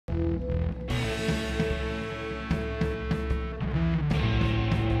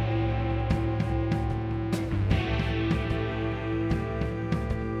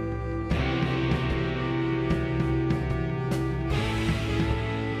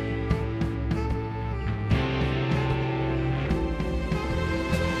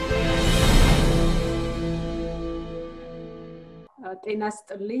ጤና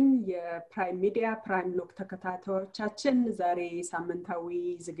ይስጥልኝ የፕራይም ሚዲያ ፕራይም ሎክ ተከታታዮቻችን ዛሬ ሳምንታዊ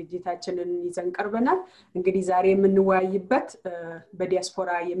ዝግጅታችንን ይዘን ቀርበናል እንግዲህ ዛሬ የምንወያይበት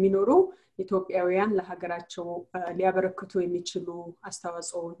በዲያስፖራ የሚኖሩ ኢትዮጵያውያን ለሀገራቸው ሊያበረክቱ የሚችሉ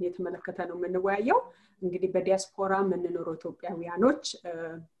አስተዋጽዖ የተመለከተ ነው የምንወያየው እንግዲህ በዲያስፖራ የምንኖሩ ኢትዮጵያውያኖች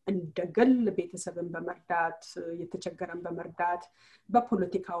እንደግል ቤተሰብን በመርዳት የተቸገረን በመርዳት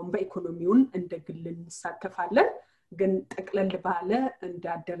በፖለቲካውም በኢኮኖሚውን እንደግል እንሳተፋለን ግን ጠቅለል ባለ እንደ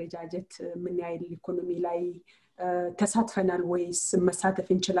አደረጃጀት ምን ያህል ኢኮኖሚ ላይ ተሳትፈናል ወይስ መሳተፍ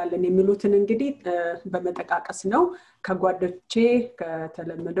እንችላለን የሚሉትን እንግዲህ በመጠቃቀስ ነው ከጓዶቼ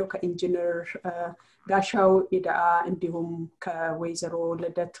ከተለመደው ከኢንጂነር ጋሻው ኢዳአ እንዲሁም ከወይዘሮ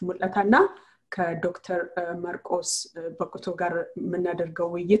ለደት ሙላታና ከዶክተር ማርቆስ በቁቶ ጋር የምናደርገው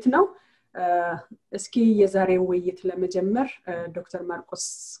ውይይት ነው እስኪ የዛሬው ውይይት ለመጀመር ዶክተር ማርቆስ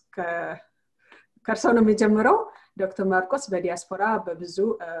ከርሰው ነው የሚጀምረው ዶክተር ማርቆስ በዲያስፖራ በብዙ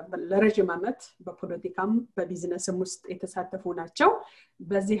ለረጅም ዓመት በፖለቲካም በቢዝነስም ውስጥ የተሳተፉ ናቸው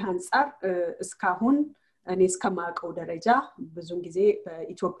በዚህ አንፃር እስካሁን እኔ እስከማቀው ደረጃ ብዙን ጊዜ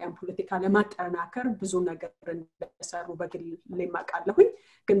በኢትዮጵያን ፖለቲካ ለማጠናከር ብዙ ነገር እንደሰሩ በግል ለማቃለሁኝ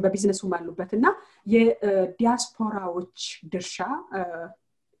ግን በቢዝነሱም አሉበትና የዲያስፖራዎች ድርሻ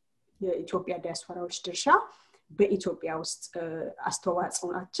የኢትዮጵያ ዲያስፖራዎች ድርሻ በኢትዮጵያ ውስጥ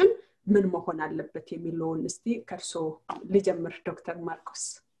አስተዋጽኦናችን ምን መሆን አለበት የሚለውን እስቲ ከርሶ ልጀምር ዶክተር ማርቆስ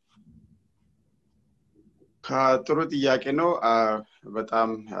ጥሩ ጥያቄ ነው በጣም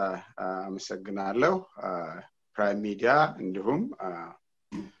አመሰግናለሁ ፕራይም ሚዲያ እንዲሁም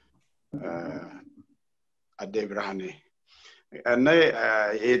አደይ ብርሃኔ እና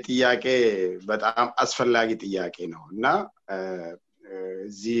ይሄ ጥያቄ በጣም አስፈላጊ ጥያቄ ነው እና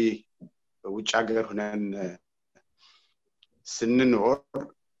እዚህ ውጭ ሀገር ሆነን ስንኖር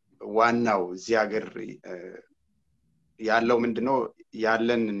ዋናው እዚህ ሀገር ያለው ምንድነው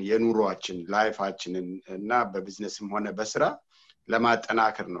ያለን የኑሮአችን ላይፋችንን እና በቢዝነስም ሆነ በስራ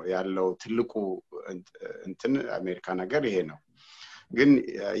ለማጠናከር ነው ያለው ትልቁ እንትን አሜሪካ ነገር ይሄ ነው ግን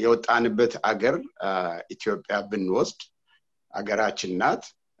የወጣንበት አገር ኢትዮጵያ ብንወስድ አገራችን ናት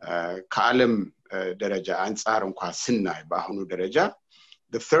ከዓለም ደረጃ አንፃር እንኳን ስናይ በአሁኑ ደረጃ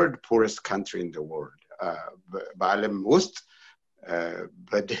the third poorest country in the world በዓለም ውስጥ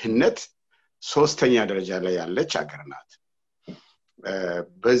በድህነት ሶስተኛ ደረጃ ላይ ያለች አገር ናት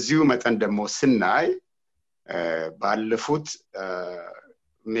በዚሁ መጠን ደግሞ ስናይ ባለፉት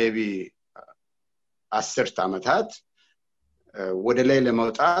ሜቢ 10 ዓመታት ወደ ላይ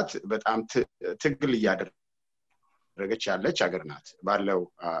ለመውጣት በጣም ትግል እያደረገች ያለች አገር ናት ባለው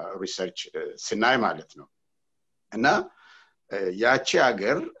ሪሰርች ስናይ ማለት ነው እና ያቺ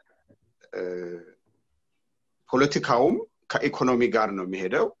አገር ፖለቲካውም ከኢኮኖሚ ጋር ነው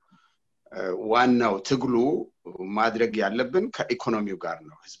የሚሄደው ዋናው ትግሉ ማድረግ ያለብን ከኢኮኖሚው ጋር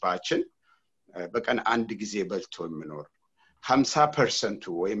ነው ህዝባችን በቀን አንድ ጊዜ በልቶ የሚኖር 50%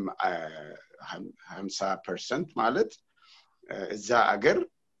 ወይም 50% ማለት እዛ አገር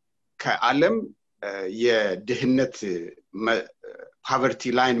ከዓለም የድህነት ፖቨርቲ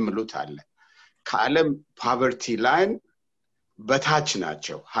ላይን ምሉት አለ ከዓለም ፖቨርቲ ላይን በታች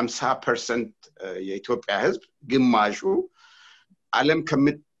ናቸው 50% የኢትዮጵያ ህዝብ ግማሹ ዓለም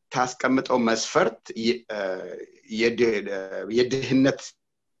ከምታስቀምጠው መስፈርት የድህነት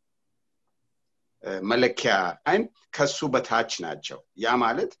መለኪያ አይን ከሱ በታች ናቸው ያ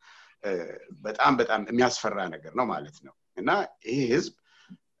ማለት በጣም በጣም የሚያስፈራ ነገር ነው ማለት ነው እና ይሄ ህዝብ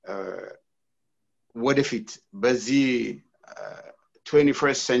ወደፊት በዚህ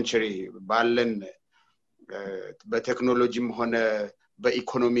 21st century ባለን በቴክኖሎጂም ሆነ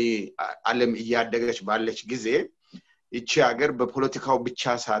በኢኮኖሚ ዓለም እያደገች ባለች ጊዜ እቺ ሀገር በፖለቲካው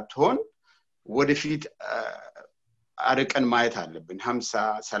ብቻ ሳትሆን ወደፊት አርቀን ማየት አለብን 50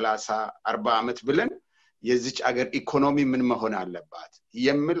 30 40 ዓመት ብለን የዚች ሀገር ኢኮኖሚ ምን መሆን አለባት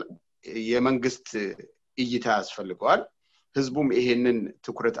የሚል የመንግስት እይታ ያስፈልጋል ህዝቡም ይሄንን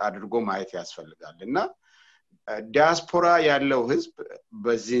ትኩረት አድርጎ ማየት ያስፈልጋልና ዲያስፖራ ያለው ህዝብ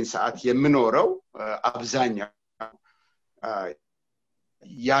በዚህን ሰዓት የሚኖረው አብዛኛው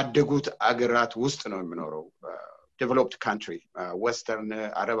ያደጉት አገራት ውስጥ ነው የሚኖረው developed country western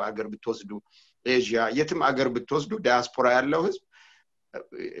arab አገር ብትወስዱ ኤዥያ የትም አገር ብትወስዱ ዲያስፖራ ያለው ህዝብ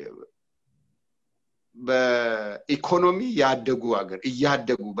በኢኮኖሚ ያደጉ አገር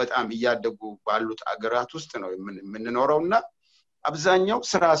እያደጉ በጣም እያደጉ ባሉት አገራት ውስጥ ነው የምንኖረውና አብዛኛው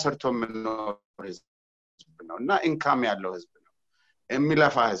ስራ ሰርቶ የሚኖር ህዝብ ነውና ኢንካም ያለው ህዝብ ነው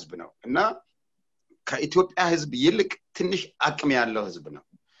የሚለፋ ህዝብ ነው እና ከኢትዮጵያ ህዝብ ይልቅ ትንሽ አቅም ያለው ህዝብ ነው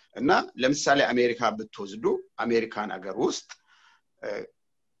እና ለምሳሌ አሜሪካ ብትወስዱ አሜሪካን አገር ውስጥ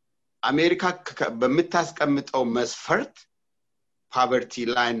አሜሪካ በመታስቀምጠው መስፈርት poverty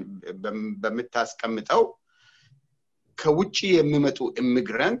line በመታስቀምጠው ከውጪ የሚመጡ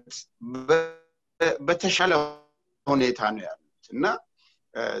ኢሚግራንት በተሻለ ሁኔታ ነው ያሉት እና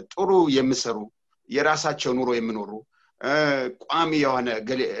ጥሩ የሚሰሩ የራሳቸው ኑሮ የሚኖሩ ቋሚ የሆነ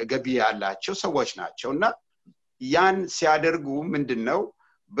ገቢ ያላቸው ሰዎች ናቸውና ያን ሲያደርጉ ምንድነው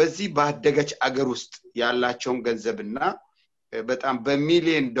በዚህ ባደገች አገር ውስጥ ያላቸውን ገንዘብና በጣም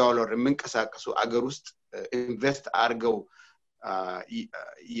በሚሊዮን ዶላር የምንቀሳቀሱ አገር ውስጥ ኢንቨስት አድርገው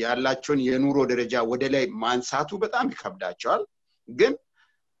ያላቸውን የኑሮ ደረጃ ወደ ላይ ማንሳቱ በጣም ይከብዳቸዋል ግን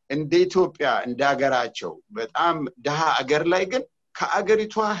እንደ ኢትዮጵያ እንደ አገራቸው በጣም ደሃ አገር ላይ ግን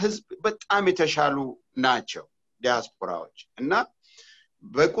ከአገሪቷ ህዝብ በጣም የተሻሉ ናቸው ዲያስፖራዎች እና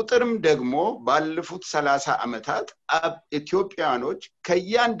በቁጥርም ደግሞ ባለፉት 30 አመታት ኢትዮጵያኖች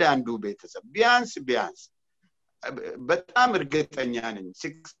ከያንዳንዱ ቤተሰብ ቢያንስ በጣም እርግጠኛ ነኝ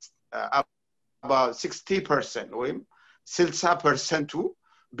about 60% ወይም 60%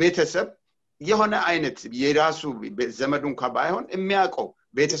 ቤተሰብ የሆነ አይነት የራሱ ዘመዱን ከባይሆን የሚያቆው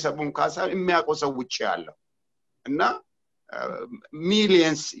ቤተሰቡን ካሳብ የሚያቆው ሰው ውጪ ያለው እና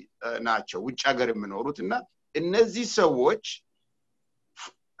ሚሊየንስ ናቸው ውጭ ሀገር የሚኖሩት እና እነዚህ ሰዎች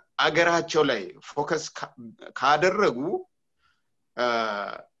አገራቸው ላይ ፎከስ ካደረጉ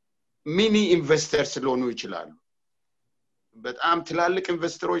ሚኒ ኢንቨስተርስ ሊሆኑ ይችላሉ በጣም ትላልቅ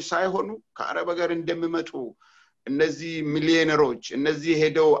ኢንቨስተሮች ሳይሆኑ ከአረብ ሀገር እንደሚመጡ እነዚህ ሚሊዮነሮች እነዚህ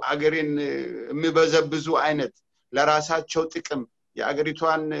ሄደው አገሬን የሚበዘብዙ አይነት ለራሳቸው ጥቅም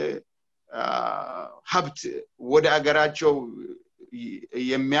የአገሪቷን ሀብት ወደ አገራቸው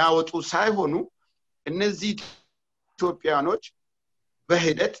የሚያወጡ ሳይሆኑ እነዚህ ኢትዮጵያኖች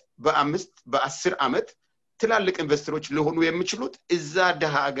በሂደት በ10 አመት ትላልቅ ኢንቨስተሮች ሊሆኑ የሚችሉት እዛ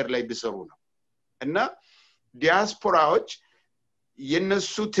ደሃ አገር ላይ ቢሰሩ ነው እና ዲያስፖራዎች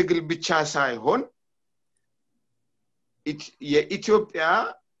የነሱ ትግል ብቻ ሳይሆን የኢትዮጵያ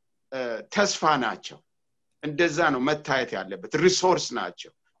ተስፋ ናቸው እንደዛ ነው መታየት ያለበት ሪሶርስ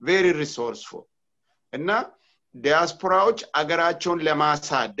ናቸው very resourceful እና ዲያስፖራዎች አገራቸውን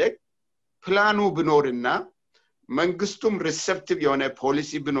ለማሳደግ ፕላኑ ቢኖርና መንግስቱም ሪሴፕቲቭ የሆነ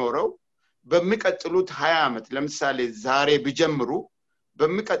ፖሊሲ ቢኖረው በሚቀጥሉት 20 አመት ለምሳሌ ዛሬ ቢጀምሩ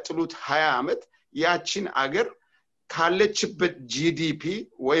በሚቀጥሉት 20 አመት ያቺን አገር ካለችበት ጂዲፒ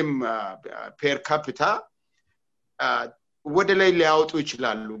ወይም ፐር ካፒታ ወደ ላይ ሊያወጡ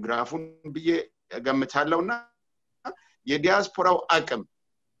ይችላሉ ግራፉን ብዬ ገምታለሁና የዲያስፖራው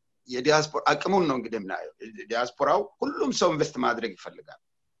አቅሙን ነው እንግዲህ ምናየው ዲያስፖራው ሁሉም ሰው ኢንቨስት ማድረግ ይፈልጋል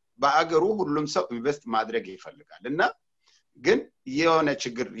በአገሩ ሁሉም ሰው ኢንቨስት ማድረግ ይፈልጋል እና ግን የሆነ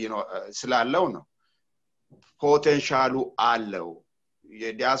ችግር ስላለው ነው ፖቴንሻሉ አለው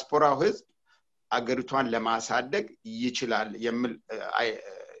የዲያስፖራው ህዝብ አገሪቷን ለማሳደግ ይችላል የሚል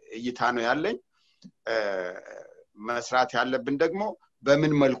እይታ ነው ያለኝ መስራት ያለብን ደግሞ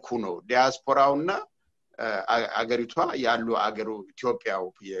በምን መልኩ ነው ዲያስፖራውና አገሪቷ ያሉ አገሩ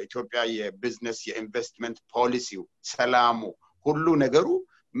የኢትዮጵያ የቢዝነስ የኢንቨስትመንት ፖሊሲው ሰላሙ ሁሉ ነገሩ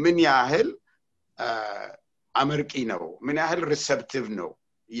ምን ያህል አመርቂ ነው ምን ያህል ሪሴፕቲቭ ነው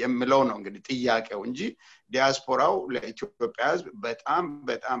የሚለው ነው እንግዲህ ጥያቄው እንጂ ዲያስፖራው ለኢትዮጵያ ህዝብ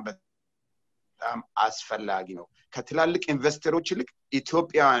በጣም አስፈላጊ ነው ከትላልቅ ኢንቨስተሮች ይልቅ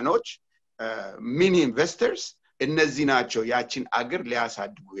ኢትዮጵያኖች ሚኒ ኢንቨስተርስ እነዚህ ናቸው ያቺን አገር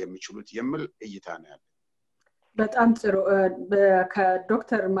ሊያሳድጉ የሚችሉት የሚል እይታ ነው ያለው በጣም ጥሩ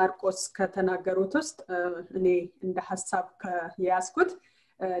ከዶክተር ማርቆስ ከተናገሩት ውስጥ እኔ እንደ ሐሳብ ከያስኩት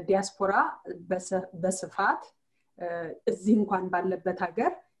ዲያስፖራ በስፋት እዚህ እንኳን ባለበት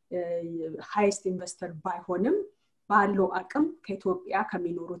ሀገር ሃይስት ኢንቨስተር ባይሆንም ባለው አቅም ከኢትዮጵያ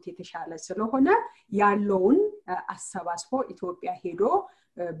ከሚኖሩት የተሻለ ስለሆነ ያለውን አሰባስቦ ኢትዮጵያ ሄዶ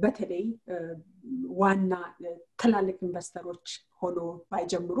በተለይ ዋና ትላልቅ ኢንቨስተሮች ሆኖ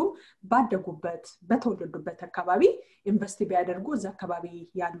ባይጀምሩ ባደጉበት በተወለዱበት አካባቢ ኢንቨስት ቢያደርጉ እዛ አካባቢ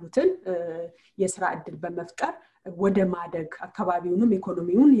ያሉትን የሥራ ዕድል በመፍጠር ወደ ማደግ አካባቢውንም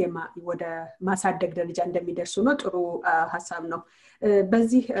ኢኮኖሚውን ወደ ማሳደግ ደረጃ እንደሚደርሱ ነው ጥሩ ሐሳብ ነው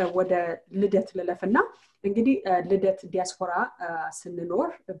በዚህ ወደ ልደት ለለፍና እንግዲህ ልደት ዲያስፖራ ስንኖር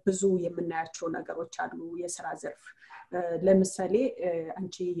ብዙ የምናያቸው ነገሮች አሉ የሥራ ዘርፍ ለምሳሌ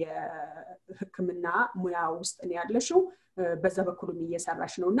አንቺ የሕክምና ሙያ ውስጥ ነው ያለሽው በዛ በኩልም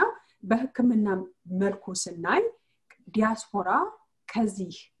እየሰራሽ ነውና በሕክምና መልኩ ስናይ ዲያስፖራ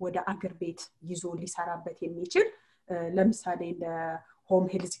ከዚህ ወደ አገር ቤት ይዞ ሊሰራበት የሚችል ለምሳሌ እንደ ሆም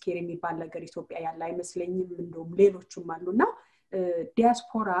ሄልዝ ኬር የሚባል ነገር ኢትዮጵያ ያለ አይመስለኝም እንደውም ሌሎችም አሉና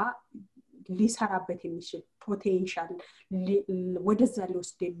ዲያስፖራ ሊሰራበት የሚችል ፖቴንሻል ወደዛ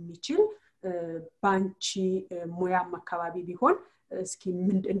ሊወስድ የሚችል ባንቺ ሙያም አካባቢ ቢሆን እስኪ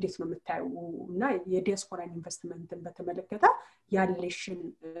እንዴት ነው የምታዩና የዲያስፖራ ኢንቨስትመንትን በተመለከተ ያለሽን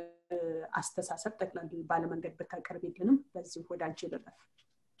አስተሳሰብ ጠቅላላ ባለመንገድ በታቀርቢልንም በዚህ ወደ አንቺ ልለፍ።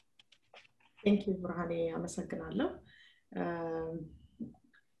 Thank you ብርሃኔ አመሰግናለሁ።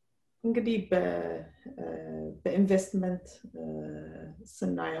 እንግዲህ በኢንቨስትመንት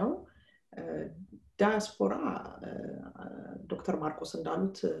ስናየው ዳያስፖራ ዶክተር ማርቆስ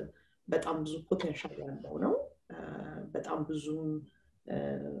እንዳሉት በጣም ብዙ ፖቴንሻል ያለው ነው። በጣም ብዙ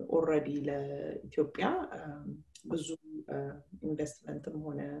ኦሬዲ ለኢትዮጵያ ብዙ ኢንቨስትመንትም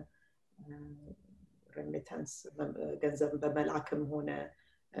ሆነ ሬሚታንስ ገንዘብ በመላክም ሆነ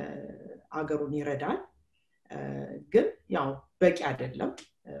አገሩን ይረዳል። ግን ያው በቂ አይደለም።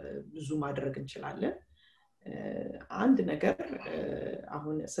 ብዙ ማድረግ እንችላለን። አንድ ነገር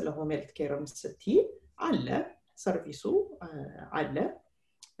አሁን ስለ ሆም ሄልት ኬርም ስትይ አለ ሰርቪሱ አለ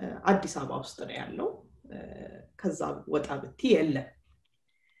አዲስ አበባ ውስጥ ነው ያለው። ከዛ ወጣ ብትይ የለም።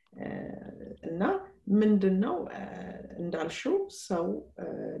 እና ምንድነው እንዳልሽው ሰው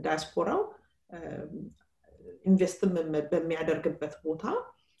ዳያስፖራው ኢንቨስትመንት በሚያደርግበት ቦታ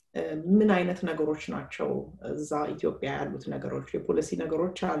ምን አይነት ነገሮች ናቸው እዛ ኢትዮጵያ ያሉት ነገሮች? የፖሊሲ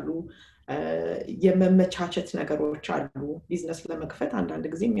ነገሮች አሉ፣ የመመቻቸት ነገሮች አሉ። ቢዝነስ ለመክፈት አንዳንድ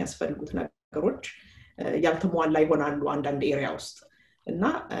ጊዜ የሚያስፈልጉት ነገሮች ያልተሟላ ይሆናሉ አንዳንድ ኤሪያ ውስጥ እና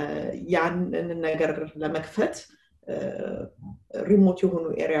ያንን ነገር ለመክፈት ሪሞት የሆኑ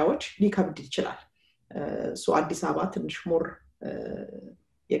ኤሪያዎች ሊከብድ ይችላል። አዲስ አበባ ትንሽ ሞር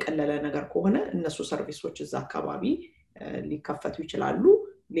የቀለለ ነገር ከሆነ እነሱ ሰርቪሶች እዛ አካባቢ ሊከፈቱ ይችላሉ።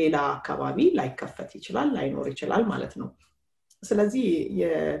 ሌላ አካባቢ ላይከፈት ይችላል፣ ላይኖር ይችላል ማለት ነው። ስለዚህ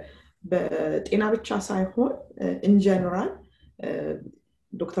በጤና ብቻ ሳይሆን ኢን ጀነራል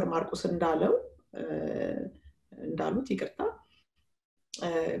ዶክተር ማርቆስ እንዳሉት ይቅርታ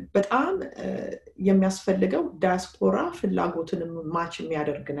በጣም የሚያስፈልገው ዳያስፖራ ፍላጎትንም ማች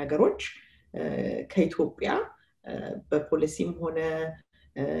የሚያደርግ ነገሮች ከኢትዮጵያ በፖሊሲም ሆነ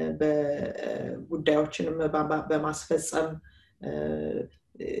በጉዳዮችንም በማስፈጸም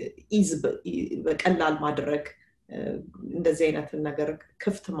በቀላል ማድረግ እንደዚህ አይነት ነገር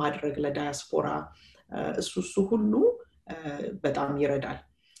ክፍት ማድረግ ለዳያስፖራ እሱ ሁሉ በጣም ይረዳል።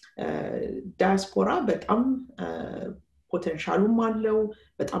 ዳያስፖራ በጣም ፖቴንሻሉም አለው።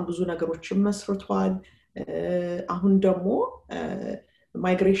 በጣም ብዙ ነገሮችን መስርቷል። አሁን ደግሞ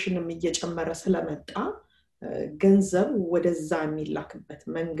ማይግሬሽንም እየጨመረ ስለመጣ ገንዘብ ወደዛ የሚላክበት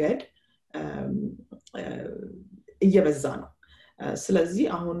መንገድ እየበዛ ነው። ስለዚህ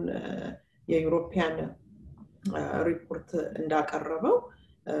አሁን የዩሮፒያን ሪፖርት እንዳቀረበው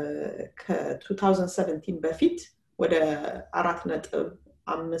ከ2017 በፊት ወደ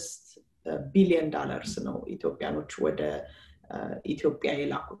 4.5 ቢሊዮን ዶላርስ ነው ኢትዮጵያኖች ወደ ኢትዮጵያ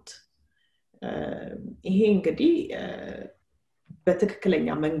የላኩት። ይሄ እንግዲህ በትክክለኛ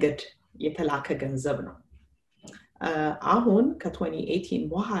መንገድ የተላከ ገንዘብ ነው። አሁን ከ2018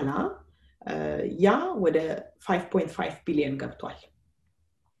 በኋላ ያ ወደ 5.5 ቢሊዮን ገብቷል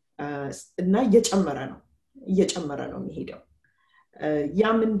እና እየጨመረ ነው የሚሄደው።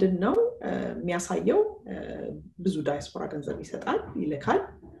 ያ ምንድነው የሚያሳየው? ብዙ ዳያስፖራ ገንዘብ ይልካል።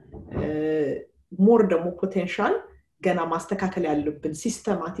 ሞር ደግሞ ፖቴንሻል ገና ማስተካከል ያለብን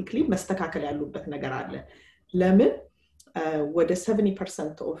ሲስተማቲክሊ መስተካከል ያሉበት ነገር አለ። ለምን ወደ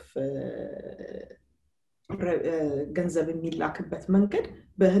 70% ኦፍ ገንዘብ የሚላክበት መንገድ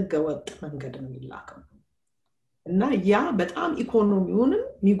በህገ ወጥ መንገድ ነው የሚላከው እና ያ በጣም ኢኮኖሚውንም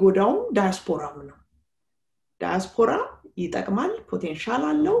የሚጎዳው ዳያስፖራም ነው። ዳያስፖራ ይጠቅማል፣ ፖቴንሻል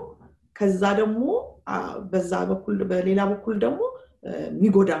አለው። ከዛ ደግሞ በዛ በኩል በሌላ በኩል ደግሞ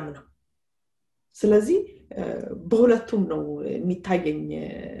የሚጎዳም ነው። ስለዚህ በሁለቱም ነው የሚታየኝ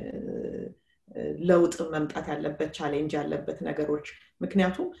ለውጥ መምጣት ያለበት ቻሌንጅ ያለበት ነገሮች።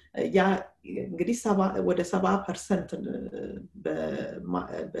 ምክንያቱም ያ እንግዲህ ወደ 70%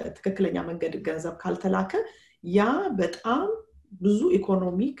 በትክክለኛ መንገድ ገንዘብ ካልተላከ ያ በጣም ብዙ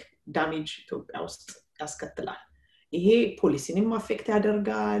ኢኮኖሚክ ዳሜጅ ኢትዮጵያ ውስጥ ያስከትላል። ይሄ ፖሊሲንም አፌክት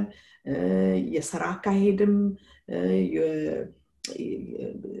ያደርጋል፣ የሥራ አካሄድም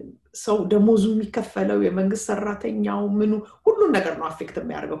ሰው ደሞዙ የሚከፈለው የመንግስት ሰራተኛው ምኑ ሁሉ ነገር ነው አፌክት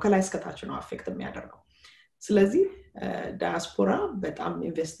የሚያደርገው፣ ከላይ እስከ ታች ነው አፌክት የሚያደርገው። ስለዚህ ዳያስፖራ በጣም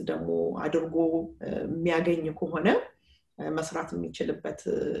ኢንቨስት ደግሞ አድርጎ የሚያገኝ ከሆነ መስራት የሚችልበት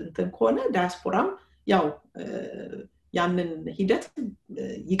እንትን ከሆነ ዳያስፖራም ያው ያንን ሂደት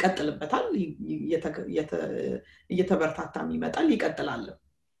ይቀጥልበታል፣ እየተበረታታም ይመጣል፣ ይቀጥላል።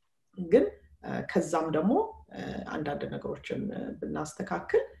 ግን ከዛም ደግሞ አንዳንድ ነገሮችን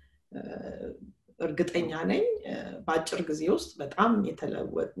ብናስተካክል እርግጠኛ ነኝ በአጭር ጊዜ ውስጥ በጣም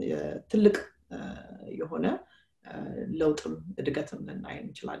ትልቅ የሆነ ለውጥም እድገትም ልናይ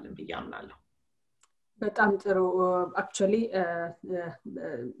እንችላለን ብዬ አምናለሁ። በጣም ጥሩ አክቹአሊ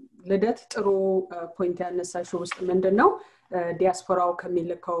ልደት ጥሩ ፖይንት ያነሳሽው ውስጥ ምንድነው ዲያስፖራው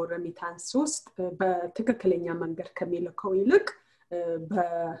ከሚልከው ረሚታንስ ውስጥ በትክክለኛ መንገድ ከሚልከው ይልቅ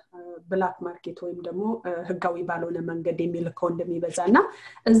በብላክ ማርኬት ወይም ደግሞ ህጋዊ ባልሆነ መንገድ የሚልከው እንደሚበዛና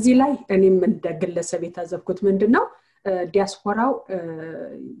እዚህ ላይ እኔም እንደግለሰብ የታዘብኩት ምንድነው ዲያስፖራው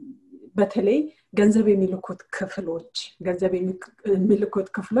በተለይ ገንዘብ የሚልኩት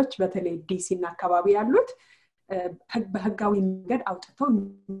ክፍሎች በተለይ ዲሲ እና አካባቢ ያሉት በህጋዊ መንገድ አውጥተው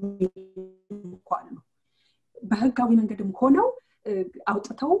ይልካሉ። በህጋዊ መንገድም ሆነው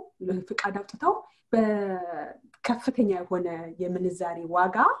አውጥተው ፍቃድ አውጥተው በከፍተኛ የሆነ የምንዛሬ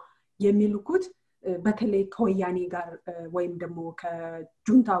ዋጋ የሚልኩት በተለይ ከወያኔ ጋር ወይም ደግሞ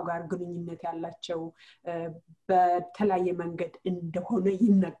ከጁንታው ጋር ግንኙነት ያላቸው በተለያየ መንገድ እንደሆነ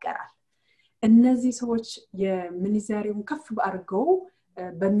ይነገራል። እነዚህ ሰዎች የምንዛሬውን ከፍ አድርገው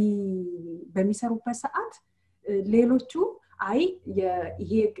በሚሰሩበት ሰዓት ሌሎቹ አይ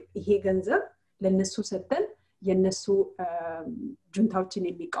ይሄ ገንዘብ ለነሱ ሰጠን የነሱ ጁንታዎችን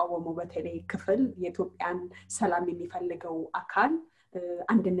የሚቃወመው በተለይ ክፍል የኢትዮጵያን ሰላም የሚፈልገው አካል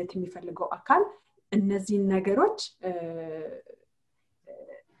አንድነት የሚፈልገው አካል እነዚህን ነገሮች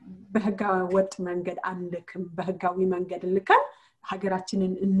በህጋዊ ወጥ መንገድ አንልክም በህጋዊ መንገድ ልከን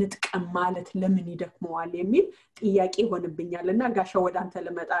ሀገራችንን እንጥቀም ማለት ለምን ይደክመዋል የሚል ጥያቄ ሆነብኛልና ጋሻ ወደ አንተ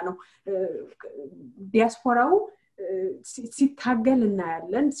ለመጣ ነው። ዲያስፖራው ሲታገል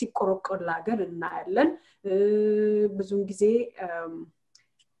እናያለን ሲቆረቆር ለሀገር እናያለን ብዙን ጊዜ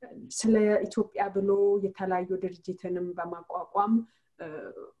ስለ ኢትዮጵያ ብሎ የተለያዩ ድርጅትንም በማቋቋም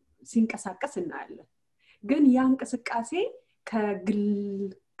ሲንቀሳቀስ እናያለን። ግን ያ እንቅስቃሴ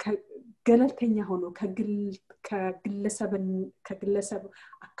ከገለልተኛ ሆኖ ከግለሰብ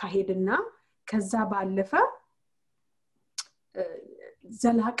አካሄድና ከዛ ባለፈ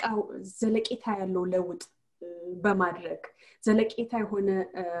ዘለቄታ ያለው ለውጥ በማድረግ ዘለቄታ የሆነ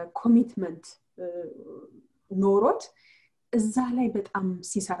ኮሚትመንት ኖሮት እዛ ላይ በጣም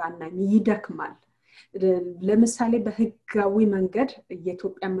ሲሰራና ይደክማል። ለምሳሌ በህጋዊ መንገድ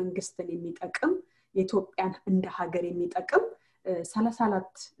የኢትዮጵያ መንግስትን የሚጠቅም የኢትዮጵያን እንደ ሀገር የሚጠቅም $1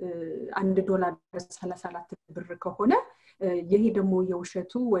 34 ብር ከሆነ ይሄ ደግሞ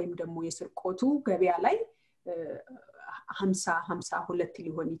የውሸቱ ወይም ደግሞ የስርቆቱ ገበያ ላይ 52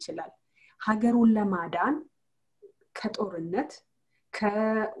 ሊሆን ይችላል። ሀገሩን ለማዳን ከጦርነት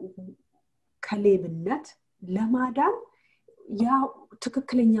ከሌብነት ለማዳን ያ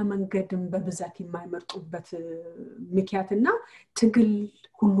ትክክለኛ መንገድን በብዛት የማይመርጡበት ምክንያትና ትግል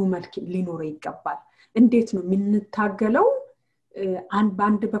ሁሉ መልክ ሊኖር ይገባል። እንዴት ነው የምንታገለው?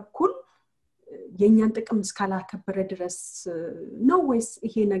 በአንድ በኩል የኛን ጥቅም እስካላከበረ ድረስ ነው ወይስ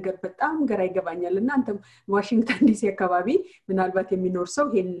ይሄ ነገር በጣም ግራ ይገባኛል። እናንተም ዋሽንግተን ዲሲ አካባቢ ምናልባት የሚኖር ሰው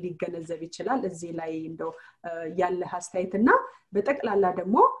ይሄን ሊገነዘብ ይችላል። እዚህ ላይ እንደው ያለ አስተያየትና በጠቅላላ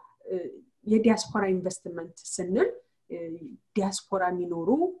ደግሞ የዲያስፖራ ኢንቨስትመንት ስንል ዲያስፖራ የሚኖሩ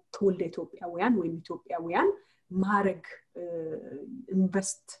ትውልደ ኢትዮጵያውያን ወይም ኢትዮጵያውያን ማረግ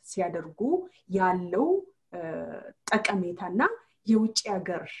ኢንቨስት ሲያደርጉ ያለው ጠቀሜታና የውጭ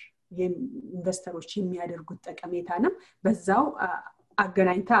ሀገር ኢንቨስተሮች የሚያደርጉት ጠቀሜታንም በዛው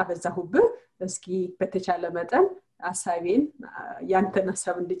አገናኝታ አበዛሁብ። እስኪ በተቻለ መጠን ሐሳቤን ያንተን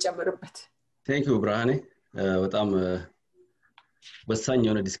ሐሳብ እንድጨምርበት። Thank you ብርሃኔ። በጣም ወሳኝ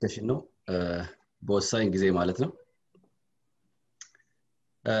የሆነ ዲስከሽን ነው በወሳኝ ጊዜ ማለት ነው።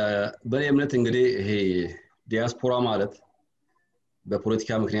 በእኔ እምነት እንግዲህ ይሄ ዲያስፖራ ማለት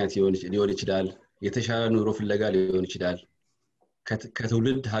በፖለቲካ ምክንያት ሊሆን ይችላል የተሻለ ኑሮ ፍለጋ ሊሆን ይችላል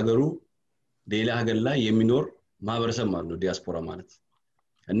ከትውልድ ሀገሩ ሌላ ሀገር ላይ የሚኖር ማህበረሰብ ማለት ነው ዲያስፖራ ማለት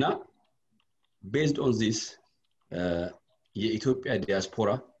እና based on this የኢትዮጵያ ዲያስፖራ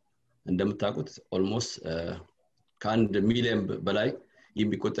እንደምታውቁት almost ከ1 ሚሊዮን በላይ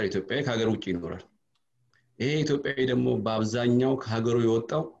የሚቆጠር ኢትዮጵያዊ ከሀገር ውጪ ይኖራል። ይሄ ኢትዮጵያዊ ደግሞ በአብዛኛው ከሀገሩ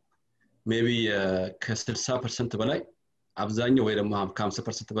የወጣው maybe ከ60% በላይ አብዛኛው ወይ ደግሞ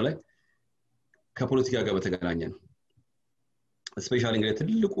ከ50% በላይ ከፖለቲካ ጋር በተገናኘ ነው። ስፔሻሊ እንግዲህ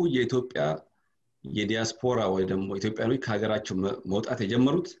ትልቁ የኢትዮጵያ የዲያስፖራ ወይ ደግሞ ኢትዮጵያኖች ከሀገራቸው መውጣት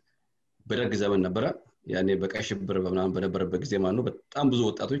የጀመሩት በደርግ ዘመን ነበር። ያኔ በቀይ ሽብር በመናም በነበረበት ጊዜ ማለት ነው በጣም ብዙ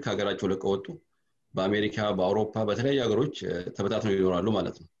ወጣቶች ከሀገራቸው ለቀው ወጡ። በአሜሪካ በአውሮፓ በተለያዩ ሀገሮች ተበታትነው ይኖራሉ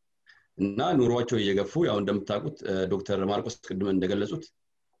ማለት ነው። እና ኑሮአቸው እየገፉ ያው እንደምታውቁት ዶክተር ማርቆስ ቅድም እንደገለጹት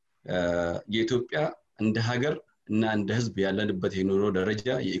የኢትዮጵያ እንደ ሀገር እና እንደ ህዝብ ያለንበት የኑሮ ደረጃ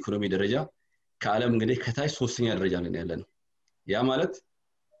የኢኮኖሚ ደረጃ ከዓለም እንግዲህ ከታች 3ኛ ደረጃ ላይ ያለነው። ያ ማለት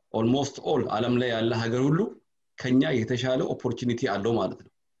almost all ዓለም ላይ ያለ ሀገር ሁሉ ከኛ የተሻለ ኦፖርቹኒቲ አለው ማለት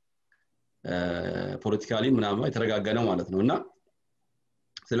ነው ፖለቲካሊ ምናምን የተረጋጋ ነው ማለት ነውና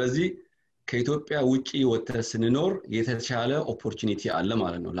ስለዚህ ከኢትዮጵያ ውጪ ወጥተን ስንኖር የተሻለ ኦፖርቹኒቲ አለ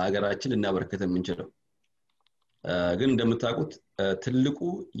ማለት ነው ለሀገራችን እናበረከተ የምንችለው ግን እንደምታውቁት ትልቁ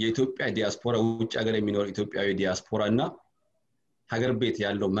የኢትዮጵያ ዲያስፖራ ውጭ ሀገር የሚኖር ኢትዮጵያዊ ዲያስፖራና ሀገር ቤት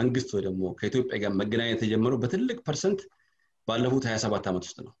ያለው መንግስት ወይ ደግሞ ከኢትዮጵያ ጋር መገናኘት የተጀመረው በትልቅ ፐርሰንት ባለፉት 27 ዓመት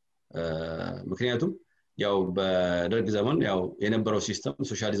ውስጥ ነው ምክንያቱም ያው በደርግ ዘመን ያው የነበረው ሲስተም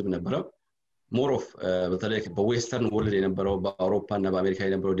ሶሻሊዝም ነበረ ሞር ኦፍ በተለይ በዌስተርን ወርልድ የነበረው በአውሮፓ እና በአሜሪካ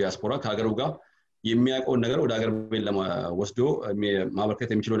የነበረው ዲያስፖራ ከሀገሩ ጋር የሚያውቀው ነገር ወደ ሀገር ቤት ለወስዶ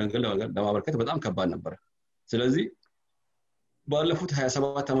ማበርከት የሚችለው ነገር ለማበርከት በጣም ከባድ ነበር ስለዚህ ባለፉት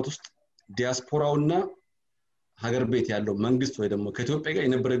 27 ዓመት ውስጥ ዲያስፖራውና ሀገር ቤት ያለው መንግስት ወይ ደግሞ ከኢትዮጵያ ጋር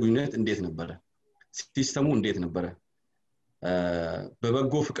የነበረ ግንኙነት እንዴት ነበር ሲስተሙ እንዴት ነበር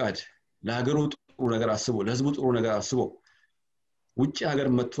በበጎ ፍቃድ ለሀገሩ ጥሩ ነገር አስቦ ለህዝቡ ጥሩ ነገር አስቦ ውጪ ሀገር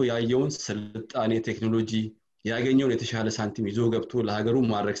መጥቶ ያየውን ስልጣኔ ቴክኖሎጂ ያገኘውን የተሻለ ሳንቲም ይዞ ገብቶ ለሀገሩ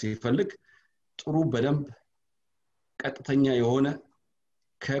ማድረግ ሲፈልግ ጥሩ በደንብ ቀጥተኛ የሆነ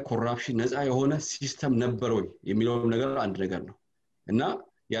ከኮራፕሽን ነፃ የሆነ ሲስተም ነበር ወይ የሚለው ነገር አንድ ነገር ነው እና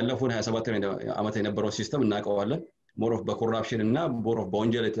ያለፈውን 27 ዓመት የነበረው ሲስተም እናቀዋለን ሞር ኦፍ በኮራፕሽን እና ሞር ኦፍ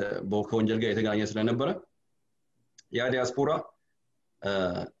በወንጀል ጋር የተገናኘ ስለነበረ ያ ዲያስፖራ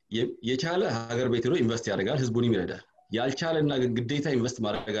የቻለ ሀገር ቤት ሄዶ ኢንቨስት ያደርጋል ህዝቡን ይረዳል ያልቻለና ግዴታ ኢንቨስት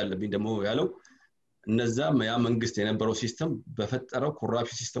ማድረግ አለብኝ ደግሞ ያለው እነዛም ያ መንግስት የነበረው ሲስተም በፈጠረው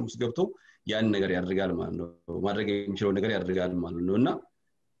ኮራፕሽን ሲስተም ውስጥ ገብቶ ያን ነገር ያደርጋል ማለት ነው ማድረግ የሚችለው ነገር ያደርጋል ማለት ነውና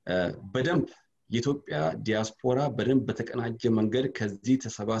በደንብ የኢትዮጵያ ዲያስፖራ በደንብ በተቀናጀ መንገድ ከዚህ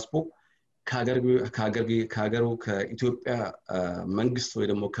ተሰባስቦ ከሀገሩ ከኢትዮጵያ መንግስት ወይ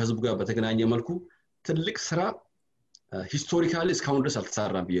ደግሞ ከህዝቡ ጋር በተገናኘ መልኩ ትልቅ ስራ ሂስቶሪካሊ እስካሁን ድረስ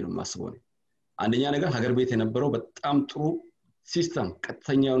አልተሰራም ብዬ ነው የማስበው አንደኛ ነገር ሀገር ቤት የነበረው በጣም ጥሩ ሲስተም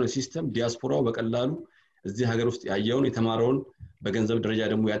ቀጥተኛ የሆነ ሲስተም ዲያስፖራው በቀላሉ እዚህ ሀገር ውስጥ ያየውን የተማረውን በገንዘብ ደረጃ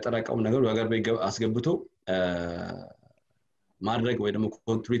ደግሞ ያጠራቀመው ነገር ሀገር ቤት አስገብቶ ማድረግ ወይ ደግሞ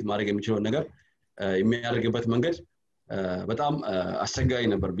ኮንትሪቢዩት ማድረግ የሚችለው ነገር የሚያደርግበት መንገድ በጣም አስቸጋሪ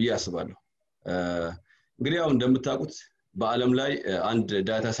ነበር ብዬ አስባለሁ እንግዲህ ያው እንደምታውቁት በአለም ላይ አንድ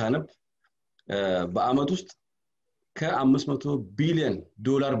ዳታ ሳነብ በአመት ውስጥ ከ500 ቢሊዮን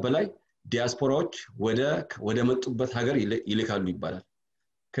ዶላር በላይ ዲያስፖራዎች ወደ መጡበት ሀገር ይልካሉ ይባላል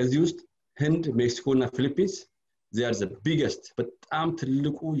ከዚህ ውስጥ ህንድ ሜክሲኮና ፊሊፒንስ they are the biggest በጣም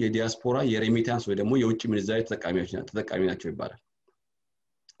ትልቁ የዲያስፖራ የሬሚታንስ ወይ ደግሞ የውጭ ምንዛሪ ተጠቃሚ ናቸው ይባላል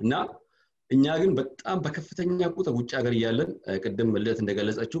እና እኛ ግን በጣም በከፍተኛ ቁጥር ውጭ ሀገር ያለን ቀደም ማለት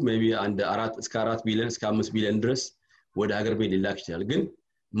እንደገለጻችሁ ሜቢ አንድ 4 ቢሊዮን እስከ 5 ቢሊዮን ድረስ ወደ ሀገር ቤት ሊላክ ይችላል ግን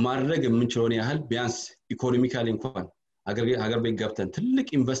ማድረግ የምንችለውን ያህል ቢያንስ ኢኮኖሚካሊ እንኳን ሀገር ቤት ገብተን ትልቅ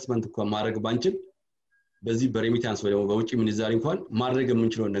ኢንቨስትመንት እንኳን ማድረግ ባንችል በዚህ በሬሚታንስ ወይ ደግሞ በውጭ ምንዛሪ እንኳን ማድረግ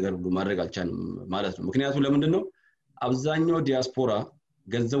የምንችለውን ነገር ሁሉ ማድረግ አልቻልንም ማለት ነው ምክንያቱም ለምንድነው አብዛኛው ዲያስፖራ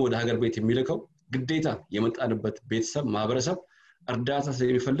ገንዘብ ወደ ሀገር ቤት የሚልከው ግዴታ የመጣንበት ቤተሰብ ማህበረሰብ እርዳታ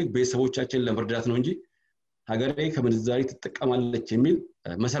ስለሚፈልግ ቤተሰቦቻችንን ለመርዳት ነው እንጂ ሀገሬ ከምንዛሪ ትጠቀማለች የሚል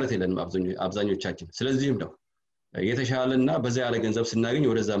መሰረት የለንም አብዛኞቻችን ስለዚህም ነው የተሻለና በዛ ያለ ገንዘብ ስናገኝ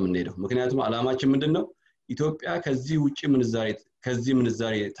ወደዛ የምንሄደው ምክንያቱም አላማችን ምንድነው ኢትዮጵያ ከዚህ ውጪ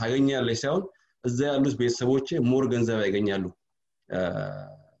ምንዛሪ ታገኛለች ሳይሆን እዛ ያሉት ቤተሰቦቼ ሞር ገንዘብ ያገኛሉ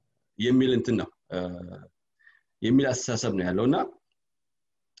የሚል እንትን ነው የሚል አስተሳሰብ ነው ያለውና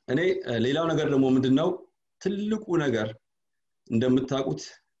እኔ ሌላው ነገር ደግሞ ምንድነው ትልቁ ነገር እንደምታውቁት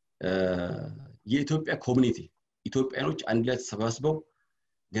የኢትዮጵያ ኮሚኒቲ ኢትዮጵያኖች አንድ ላይ ተሰባስበው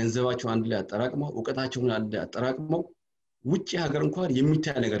ገንዘባቸው አንድ ላይ አጠራቅመው ዕውቀታቸውን አንድ ላይ አጠራቅመው ውጪ ሀገር እንኳን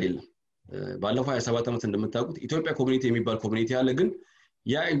የሚታይ ነገር የለም ባለፈው 27 ዓመት እንደምታውቁት ኢትዮጵያ ኮሚኒቲ የሚባል ኮሚኒቲ አለ ግን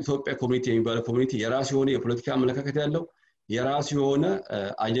ያ ኢትዮጵያ ኮሚኒቲ የሚባል ኮሚኒቲ የራሱ የሆነ የፖለቲካ አመለካከት ያለው የራሱ የሆነ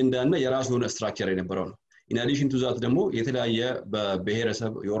አጀንዳ እና የራሱ የሆነ ስትራክቸር የነበረው ነው in addition to that ደግሞ የተለያየ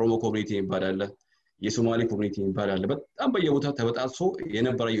በብሔረሰብ የኦሮሞ ኮሚኒቲ ይባላል የሶማሊ ኮሚኒቲ ይባላል በጣም በየቦታው ተበጣጥሶ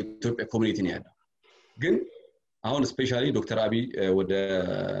የነበረ የኢትዮጵያ ኮሚኒቲ ነው ያለው ግን አሁን ስፔሻሊ ዶክተር አቢ ወደ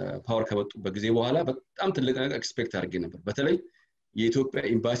ፓወር ከመጡበት ጊዜ በኋላ በጣም ትልቅ ነገር ኤክስፔክት አድርጌ ነበር በተለይ የኢትዮጵያ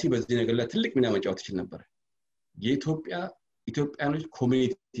ኤምባሲ በዚህ ነገር ላይ ትልቅ ሚና መጫወት ይችላል ነበር ኢትዮጵያኖች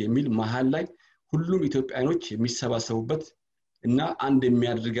ኮሚኒቲ የሚል መሃል ላይ ሁሉም ኢትዮጵያኖች የሚሰባሰቡበት እና አንድ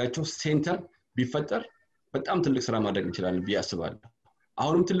የሚያደርጋቸው ሴንተር ቢፈጠር በጣም ትልቅ ስራ ማድረግ እንችላለን ቢያስባል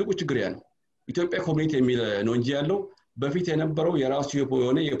አሁንም ትልቁ ችግር ያ ነው ኢትዮጵያ ኮሚኒቲ የሚል ነው እንጂ ያለው በፊት የነበረው የራሱ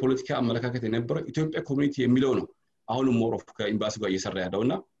የሆነ የፖለቲካ አመለካከት የነበረው ኢትዮጵያ ኮሚኒቲ የሚለው ነው አሁንም ሞር ኦፍ ከኤምባሲ ጋር እየሰራ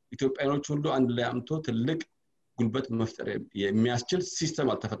ያለውና ኢትዮጵያኖች ሁሉ አንድ ላይ አምጥቶ ትልቅ ጉልበት መፍጠር የሚያስችል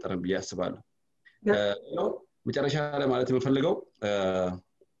ሲስተም አልተፈጠረም ቢያስባል ነው መጨረሻ ላይ ማለት የምፈልገው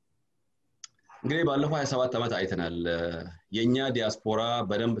እንግዲህ ባለፈው 27 ዓመት አይተናል የኛ ዲያስፖራ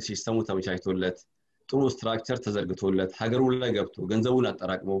በደንብ ሲስተሙ ተመቻችቶለት ጥሩ ስትራክቸር ተዘርግቶለት ሀገሩ ላይ ገብቶ ገንዘቡን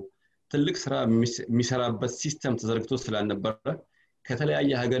አጠራቅሞ ትልቅ ስራ የሚሰራበት ሲስተም ተዘርግቶ ስላልነበረ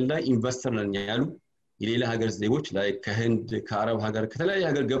ከተለያየ ሀገር ላይ ኢንቨስተር ነን ያሉ የሌላ ሀገር ዜጎች ላይ ከህንድ ከአረብ ሀገር ከተለያየ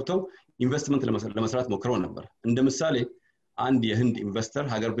ሀገር ገብተው ኢንቨስትመንት ለመስራት ሞክረው ነበር እንደ ምሳሌ አንድ የህንድ ኢንቨስተር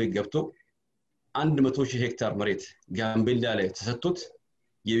ሀገር ቤት ገብቶ 100,000 ሄክታር መሬት ጋምቤላ ላይ ተሰጥቶት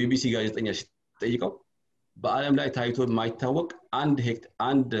የቢቢሲ ጋዜጠኛ ጠይቀው በአለም ላይ ታይቶ የማይታወቅ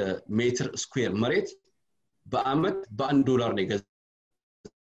 1 ሜትር ስኩዌር መሬት በአመት $1 ነው የገዛው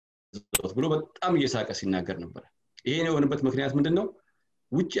ብሎ በጣም እየሳቀ ሲናገር ነበር ይሄ ነው የሆነበት ምክንያት ምንድነው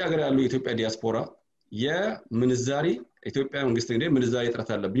ውጪ ሀገር ያለው የኢትዮጵያ ዲያስፖራ የምንዛሪ ኢትዮጵያ መንግስት እንግዲህ ምንዛሪ እጥረት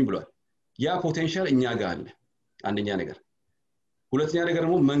አለብኝ ብሏል ያ ፖቴንሻል እኛ ጋር አለ አንደኛ ነገር ሁለተኛ ነገር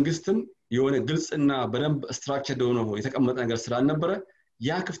ደግሞ መንግስትም የሆነ ግልጽና በደንብ ስትራክቸር ሆኖ የተቀመጠ ነገር ስላልነበረ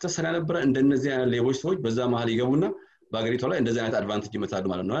ያ ክፍተት ስለነበረ እንደነዚህ አይነት ሌቦች ሰዎች በዛ መሃል ይገቡና በአገሪቷ ላይ እንደዚህ አይነት አድቫንቴጅ ይመታሉ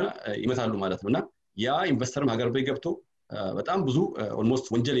ማለት ነውና ያ ኢንቨስተርም ሀገር ቤት ገብቶ በጣም ብዙ ኦልሞስት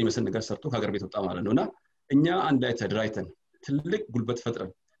ወንጀል የሚመስል ነገር ሰርቶ ሀገር ቤት ወጣ ማለት ነውና እኛ አንድ ላይ ተደራጅተን ትልቅ ጉልበት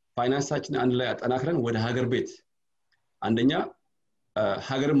ፈጥረን ፋይናንሳችን አንድ ላይ አጠናክረን ወደ ሀገር ቤት አንደኛ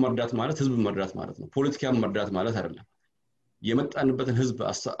ሀገርን መርዳት ማለት ህዝብን መርዳት ማለት ነው ፖለቲካን መርዳት ማለት አይደለም የመጣንበትን ህዝብ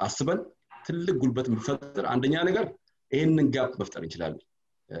አስበን ትልቅ ጉልበት የሚፈጥር አንደኛ ነገር ይሄንን ጋፕ መፍጠር እንችላለን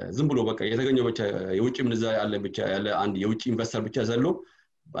ዝም ብሎ በቃ የተገኘው ብቻ የውጭ ምንዛሪ ያለ ብቻ ያለ አንድ የውጭ ኢንቨስተር ብቻ ዘሎ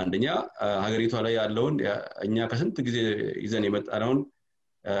አንደኛ ሀገሪቷ ላይ ያለውን እኛ ከስንት ጊዜ ይዘን የመጣነውን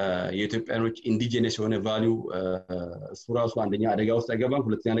የኢትዮጵያኖች ኢንዲጂነስ የሆነ ቫልዩ ሱራሱ አንደኛ አደጋ ውስጥ አይገባም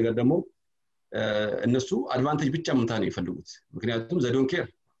ሁለተኛ ነገር ደግሞ እነሱ አድቫንቴጅ ብቻ መምታ ነው ይፈልጉት ምክንያቱም ዘዶን ኬር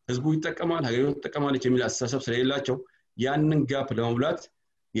ህዝቡ ይተቀማል ሀገሪቱ ተጠቀማለች የሚል አስተሳሰብ ስለሌላቸው ያንን ጋፕ ለመሙላት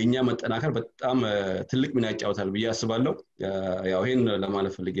የኛ መጠናከር በጣም ትልቅ ሚና ይጫወታል ብዬ አስባለሁ ያው ይሄን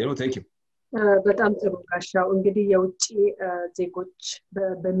ለማለት ፈልጌ ነው ታንክ ዩ በጣም ጥሩ ጋሻው እንግዲህ የውጪ ዜጎች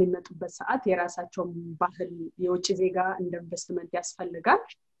በሚመጡበት ሰዓት የራሳቸው ባህል የውጪ ዜጋ እንደ ኢንቨስትመንት ያስፈልጋል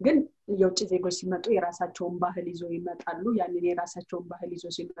ግን የውጪ ዜጎች ሲመጡ የራሳቸውን ባህል ይዞ ይመጣሉ ያንን የራሳቸውን ባህል ይዞ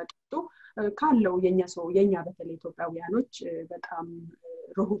ሲመጡ ካለው የኛ በተለይ ኢትዮጵያውያኖች በጣም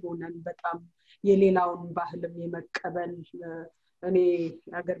ሩህሩህነን በጣም የሌላውን ባህልም የመቀበል እኔ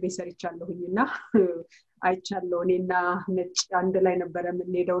ሀገር ቤት ሰርቻለሁኝና አይቻለሁ እኔና ነጭ አንድ ላይ ነበር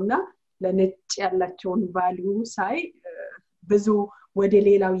የምንሄደውና ለነጭ ያላቸውን ቫልዩ ሳይ ብዙ ወደ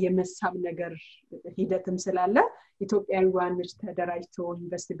ሌላው የመሳብ ነገር ሂደትም ስላለ ኢትዮጵያውያኖች ተደራጅተው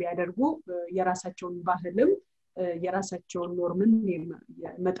ኢንቨስት ቢያደርጉ የራሳቸውን ባህልም የራሳቸውን ኖርምን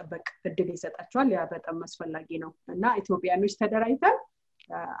መጠበቅ እድል ይሰጣቸዋል ያ በጣም አስፈላጊ ነው እና ኢትዮጵያውያኖች ተደራጅተው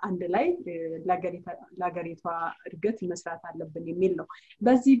አንድ ላይ ለሀገሪቷ እድገት መስራት አለብን የሚል ነው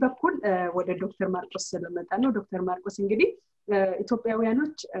በዚህ በኩል ወደ ዶክተር ማርቆስ ስለመጣ ነው ዶክተር ማርቆስ እንግዲህ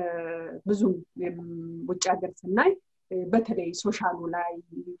ኢትዮጵያውያኖች ብዙ ውጭ ሀገር ስናይ በተለይ ሶሻሉ ላይ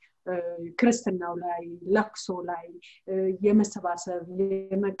ክርስትናው ላይ ለክሶ ላይ የመሰባሰብ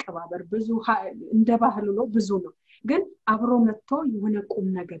የመቀባበር ብዙ እንደ ባህል ነው ብዙ ነው ግን አብሮ መጥቶ የሆነ ቁም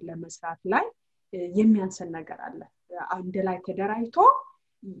ነገር ለመስራት ላይ የሚያንሰን ነገር አለ አንድ ላይ ተደራጅቶ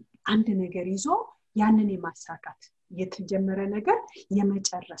አንድ ነገር ይዞ ያንን የማሳካት የተጀመረ ነገር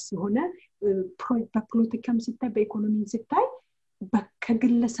የመጨረስ የሆነ በፖለቲካም ሲታይ በኢኮኖሚም ሲታይ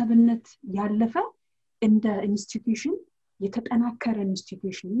በከግለሰብነት ያለፈ እንደ ኢንስቲትዩሽን የተጠናከረ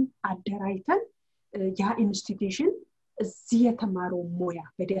ኢንስቲትዩሽን አደራጅተን ያ ኢንስቲትዩሽን እዚህ የተማረው ሙያ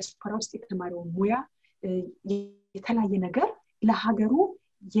በዲያስፖራ ውስጥ የተማረው ሙያ የተለያየ ነገር ለሀገሩ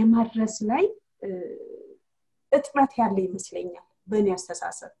የማድረስ ላይ እጥረት ያለ ይመስለኛል በእኔ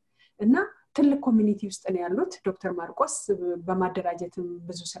አስተሳሰብ እና ትልቅ ኮሚኒቲ ውስጥ ነው ያሉት ዶክተር ማርቆስ በማደራጀትም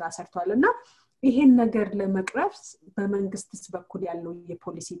ብዙ ስራ ሰርቷልና ይሄን ነገር ለመቅረፍ በመንግስትስ በኩል ያለው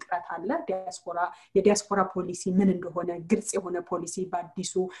የፖሊሲ ጥረት አለ የዲያስፖራ ፖሊሲ ምን እንደሆነ ግልጽ የሆነ ፖሊሲ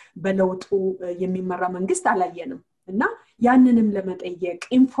በአዲሱ በለውጡ የሚመራ መንግስት አላየንም እና ያንንም ለመጠየቅ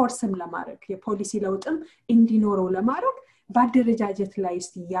ኢንፎርስም ለማድረግ የፖሊሲ ለውጥም እንዲኖረው ለማድረግ በአደረጃጀት ላይ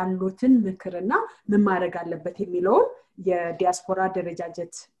ያሉትን ምክርና ምን ማድረግ አለበት የሚለው የዲያስፖራ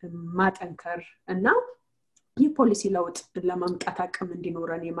አደረጃጀት ማጠንከር እና የፖሊሲ ለውጥ ለማምጣት አቅም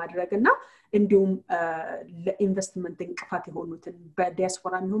እንዲኖረን የማድረግና እንዲሁም ለኢንቨስትመንት እንቅፋት የሆኑትን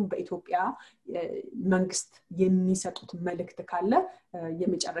በዲያስፖራ ነው በኢትዮጵያ መንግስት የሚሰጡት መልእክት ካለ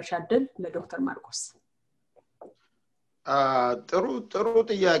የመጨረሻ ዕድል ለዶክተር ማርቆስ ጥሩ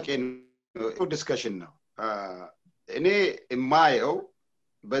ጥያቄ ነው ዲስከሽን ነው እኔ የማየው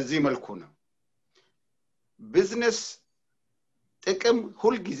በዚህ መልኩ ነው ቢዝነስ ጥቅም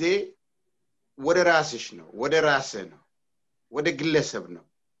ሁሉ ጊዜ ወደ ራስሽ ነው ወደ ራስህ ነው ወደ ግለሰብ ነው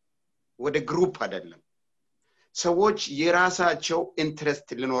ወደ ግሩፕ አይደለም ሰዎች የራሳቸው ኢንትረስት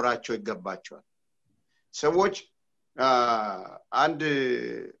ሊኖራቸው ይገባቸዋል ሰዎች አንድ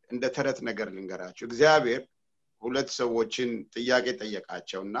እንደ ተረት ነገር ልንገራችሁ እግዚአብሔር ሁለት ሰዎችን ጥያቄ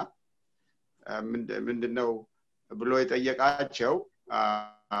ጠየቃቸውና ምንድነው ብሎ የጠየቃቸው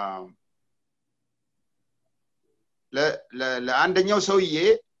ለአንደኛው ሰውዬ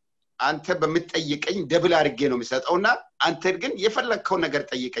አንተ በመጠየቀኝ ደብል አድርጌ ነው የሚሰጠውና አንተ ግን የፈለከው ነገር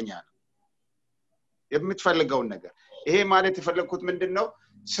ጠይቀኛል የምትፈልገው ነገር ይሄ ማለት የፈለኩት ምንድነው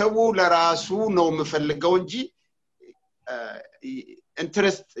ሰው ለራሱ ነው የምፈልገው እንጂ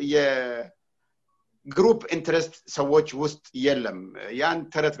ኢንትረስት የግሩፕ ኢንትረስት ሰዎች ውስጥ የለም ያን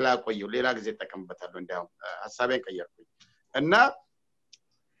ተረት ላቆየው ሌላ ጊዜ ተጠቀምበታለሁ እንዲያው ሐሳቤን ቀየርኩኝ እና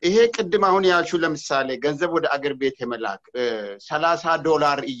ይሄ ቅድም አሁን ያልሹ ለምሳሌ ገንዘብ ወደ አገር ቤት የመላክ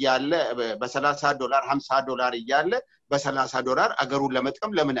 $30 እያለ በ$30 $50 እያለ በ$30 አገሩን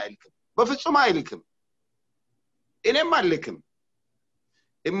ለመጥቀም ለምን አይልክም በፍጹም አይልክም እኔም አልልክም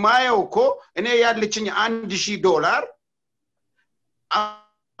እማየውኮ እኔ ያለችኝ $1000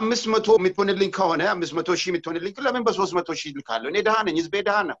 500 ምትሆንልኝ ከሆነ 500,000 ምትሆንልኝ ለምን በ300,000 ልካለሁ እኔ ደሃ ነኝ ህዝቤ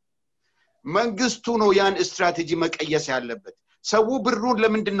ደሃ ነው መንግስቱ ነው ያን ስትራቴጂ መቀየስ ያለበት ሰው ብሩን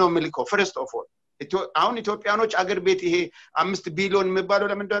ለምንድን ነው መልከው first of all አሁን ኢትዮጵያኖች አገር ቤት ይሄ 5 ቢሊዮን የሚባለው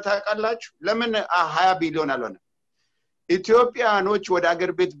ለምን እንደሆነ ታውቃላችሁ ለምን 20 ቢሊዮን አልሆነ ኢትዮጵያኖች ወደ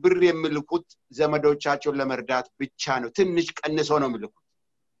አገር ቤት ብር የሚልኩት ዘመዶቻቸውን ለመርዳት ብቻ ነው ትንሽ ቀንሰው ነው የሚልኩት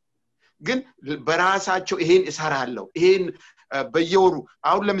ግን በራሳቸው ይሄን እሰራለሁ ይሄን በየወሩ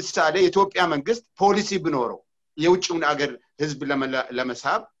አሁን ለምሳሌ የኢትዮጵያ መንግስት ፖሊሲ ቢኖረው የውጭውን አገር ህዝብ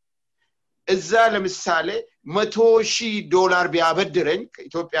ለመሳብ እዛ ለምሳሌ $100,000 ቢያበድረኝ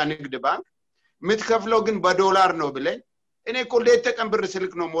ከኢትዮጵያ ንግድ ባንክ ምትከፍለው ግን በዶላር ነው ብለኝ እኔ እኮ ለተቀን ብር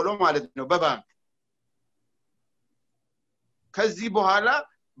ስልክ ነው ሞሎ ማለት ነው በባንክ ከዚህ በኋላ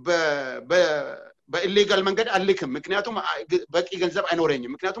በኢሌጋል መንገድ አልልክም ምክንያቱም በቂ ገንዘብ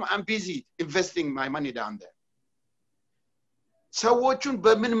አይኖርኝም ምክንያቱም I'm busy investing my money down there ሰዎቹን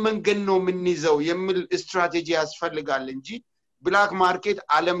በምን መንገድ ነው ምንይዘው የሚል ስትራቴጂ ያስፈልጋል እንጂ ብላክ ማርኬት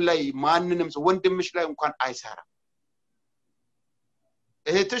ዓለም ላይ ማንንም ወንድምሽ ላይ እንኳን አይሰራም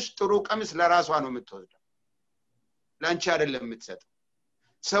እህትሽ ጥሩ ቀሚስ ለራሷ ነው የምትወስደው ላንቺ አይደለም የምትሰጠው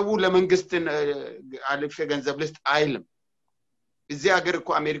ሰው ለመንግስት አልፌ ገንዘብ ልስጥ አይልም እዚህ ሀገር እኮ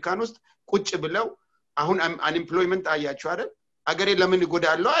አሜሪካን ውስጥ ቁጭ ብለው አሁን አንኤምፕሎይመንት አያችሁ አይደል አገሬ ለምን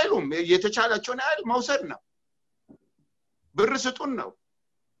ይጎዳለው አይሉም የተቻላቸው ነው አይል መውሰድ ነው ብር ስጡን ነው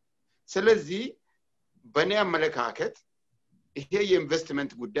ስለዚህ በእኔ አመለካከት ይሄ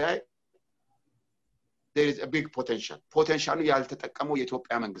የኢንቨስትመንት ጉዳይ there is a big potential ያልተጠቀመው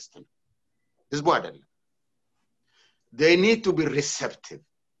የኢትዮጵያ መንግስት ነው ህዝቡ አይደለም they need to be receptive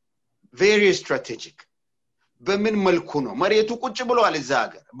very strategic በምን መልኩ ነው መሬቱ ቁጭ ብሏል እዛ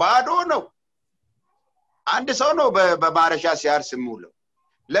ሀገር ባዶ ነው አንድ ሰው ነው በማረሻ ሲያርስ ሙለው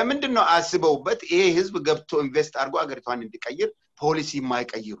ለምንድን ነው አስበውበት ይሄ ህዝብ ገብቶ ኢንቨስት አድርጎ አገሪቷን እንዲቀይር ፖሊሲ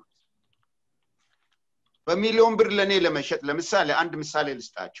የማይቀይሩት በሚሊዮን ብር ለኔ ለመሸጥ ለምሳሌ አንድ ምሳሌ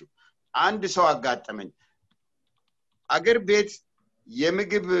ልስጣችሁ አንድ ሰው አጋጠመኝ አገር ቤት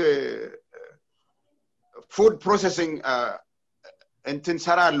የምግብ ፉድ ፕሮሰሲንግ እንትን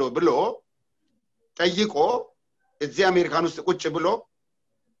ሰራለው ብሎ ጠይቆ እዚህ አሜሪካን ውስጥ ቁጭ ብሎ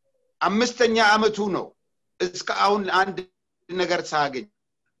 5ኛ አመቱ ነው እስከ አሁን አንድ ነገር ሳገኝ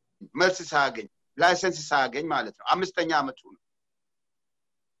መልስ ሳገኝ ላይሰንስ ሳገኝ ማለት ነው 5ኛ አመቱ ነው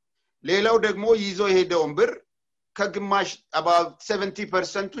ሌላው ደግሞ ይዞ ሄደውን ብር ከግማሽ about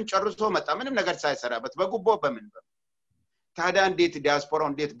 70%ን ጨርሶ መጣ ምንም ነገር ሳይሰራበት በጉቦ በምን ታዲያ እንዴት ዳያስፖራው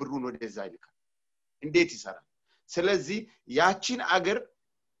እንዴት ብሩን ወደዛ ይልካል እንዴት ይሰራል ስለዚህ ያቺን አገር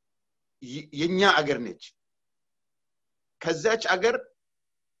የኛ አገር ነች ከዛች አገር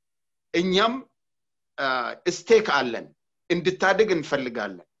እኛም ስቴክ አለን እንድታድግ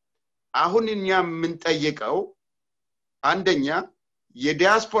እንፈልጋለን አሁን እኛም ምን ጠይቀው አንደኛ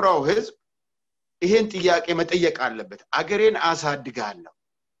የዲያስፖራው ህዝብ ይሄን ጥያቄ መጠየቅ አለበት አገሬን አሳድጋለሁ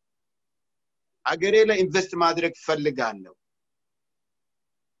አገሬ ላይ ኢንቨስት ማድረግ ፈልጋለሁ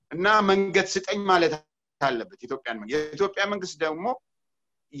እና መንገድ ስጠኝ ማለት አለበት የኢትዮጵያ መንግስት ደግሞ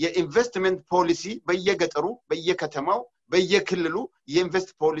የኢንቨስትመንት ፖሊሲ በየገጠሩ በየከተማው በየክልሉ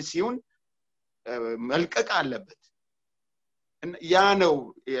የኢንቨስት ፖሊሲውን መልቀቅ አለበት ያ ነው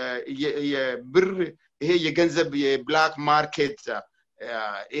የብር ይሄ የገንዘብ የብላክ ማርኬት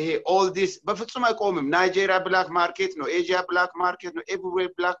ይሄ all this በፍጹም አይቆምም ናይጄሪያ ብላክ ማርኬት ነው ኤዥያ ብላክ ማርኬት ነው ኤቭሪዌር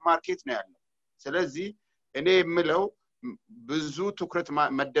ብላክ ማርኬት ነው ያለው ስለዚህ እኔ የምለው ብዙ ትኩረት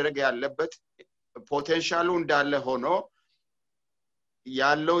መደረግ ያለበት ፖቴንሻሉ እንዳለ ሆኖ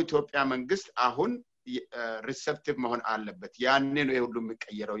ያለው ኢትዮጵያ መንግስት አሁን ሪሴፕቲቭ መሆን አለበት ያኔ ነው ሁሉ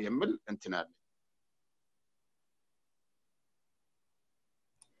የሚቀየረው የሚል እንትናል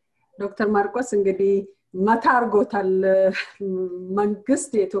ዶክተር ማርቆስ እንግዲህ ማታርጎታል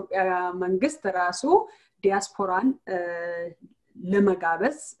መንግስት የኢትዮጵያ መንግስት ራሱ ዲያስፖራን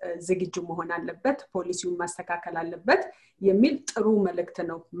ለመጋበዝ ዝግጁ መሆን አለበት ፖሊሲውን ማስተካከል አለበት የሚል ጥሩ መልእክት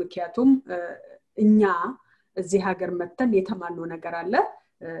ነው ምክንያቱም እኛ እዚህ ሀገር መተን የተማነው ነገር አለ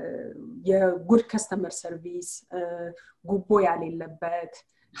የጉድ ከስተመር ሰርቪስ ጉቦ ያሌለበት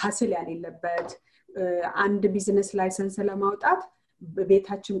ሐስል ያሌለበት አንድ ቢዝነስ ላይሰንስ ለማውጣት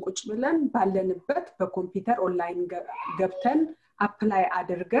በቤታችን ቁጭ ብለን ባለንበት በኮምፒውተር ኦንላይን ገብተን አፕላይ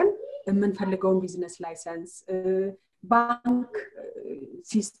አድርገን የምንፈልገውን ቢዝነስ ላይሰንስ ባንክ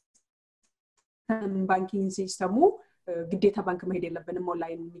ሲስተም ባንኪንግ ሲስተሙ ግዴታ ባንክ መሄድ የለብንም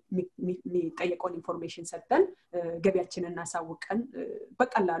ኦንላይን የሚጠየቀውን ኢንፎርሜሽን ሰጥተን ገቢያችንን እናሳውቀን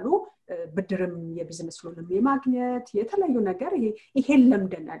በቀላሉ ብድርም የቢዝነስ ሎንም የማግኘት የተለያዩ ነገር ይሄን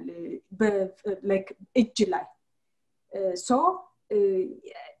ለምደናል ላይክ እጅ ላይ ሶ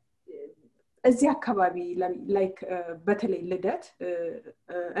እዚህ አካባቢ ላይክ በተለይ ልደት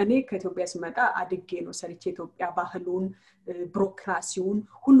እኔ ከኢትዮጵያ ስመጣ አድጌ ነው ሰርቼ ኢትዮጵያ ባህሉን ብሮክራሲውን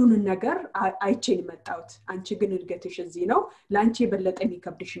ሁሉን ነገር አይቼን መጣሁት አንቺ ግን እድገትሽ እዚህ ነው ላንቺ በለጠ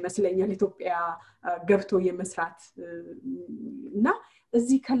የሚከብድሽ ይመስለኛል ኢትዮጵያ ገብቶ የመስራት እና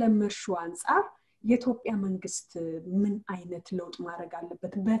እዚህ ከለመሹ አንፃር የኢትዮጵያ መንግስት ምን አይነት ለውጥ ማድረግ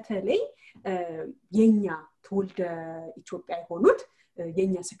አለበት በተለይ የኛ ትውልደ ኢትዮጵያ የሆኑት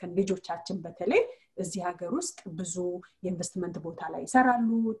የኛ ሰከንድ ልጆቻችን በተለይ እዚህ ሀገር ውስጥ ብዙ ኢንቨስትመንት ቦታ ላይ ይሰራሉ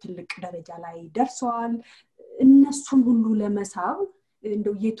ትልቅ ደረጃ ላይ ደርሰዋል እነሱን ሁሉ ለመሳብ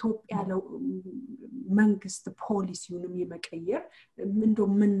እንደው የኢትዮጵያ መንግስት ፖሊሲውንም የመቀየር እንደው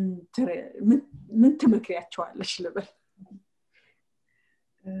ምን ትመክሪያቸዋለሽ ልበል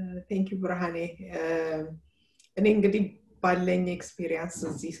Thank you ብርሃኔ እኔ እንግዲህ ባለኝ ኤክስፒሪየንስ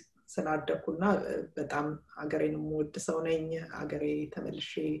እዚህ ስላደኩና በጣም ሀገሬን የምወድ ሰው ነኝ ሀገሬ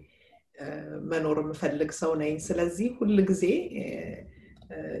ተመልሼ መኖር የምፈልግ ሰው ነኝ ስለዚህ ሁሉ ጊዜ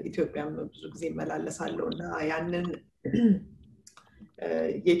ኢትዮጵያም ብዙ ጊዜ መላለሳለሁና ያንን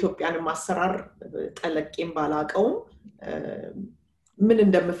የኢትዮጵያን ማሰራር ጠለቄም ባላቀው ምን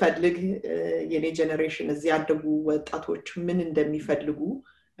እንደምፈልግ የኔ ጄነሬሽን እዚህ ያደጉ ወጣቶች ምን እንደሚፈልጉ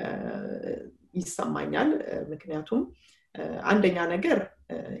ይሰማኛል ምክንያቱም አንደኛ ነገር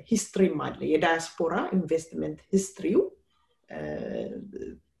ሂስትሪም አለ የዳያስፖራ ኢንቨስትመንት ሂስትሪው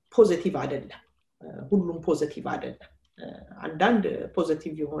ፖዚቲቭ አይደለም ሁሉም ፖዚቲቭ አይደለም አንዳንድ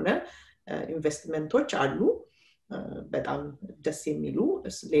ፖዚቲቭ የሆነ ኢንቨስትመንቶች አሉ በጣም ደስ የሚሉ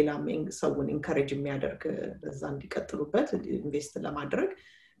ሌላም ሰውን ኢንከሬጅ የሚያደርግ በዛ እንዲቀጥሉበት ኢንቨስት ለማድረግ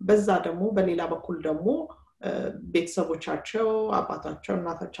በዛ ደግሞ በሌላ በኩል ደግሞ ቤተሰቦቻቸው አባታቸው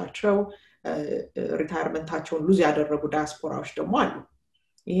እናቶቻቸው ሪታየርመንታቸውን ሉዝ ያደረጉ ዳያስፖራዎች ደግሞ አሉ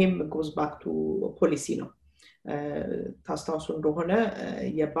ይሄም goes back to ፖሊሲ ነው ታስታውሱ እንደሆነ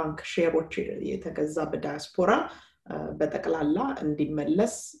የባንክ ሼሮች የተገዛ በዳያስፖራ በተቀላላ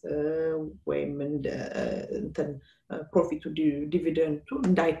እንዲመለስ ወይም እንትን ፕሮፊቱ ዲቪደንዱ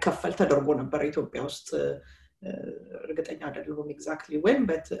እንዳይከፈል ተደርጎ ነበር ኢትዮጵያ ውስጥ እርግጠኛ አይደለሁም ኤግዛክትሊ when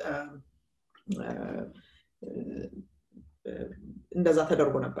but እንደዛ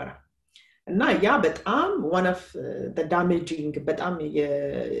ተደርጎ ነበር እና ያ በጣም one of the damaging በጣም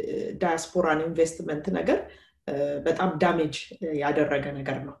የዳያስፖራን ኢንቨስትመንት ነገር በጣም ዳሜጅ ያደረገ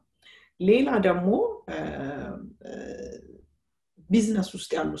ነገር ነው ሌላ ደግሞ ቢዝነስ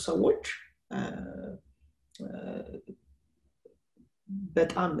ውስጥ ያሉ ሰዎች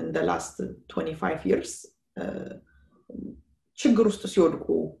በጣም in the last 25 years ችግር ውስጥ ሲወድቁ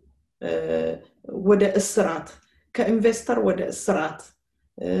ወደ እስራት ከኢንቨስተር ወደ እስራት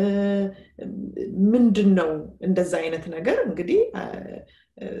ምንድነው እንደዛ አይነት ነገር እንግዲህ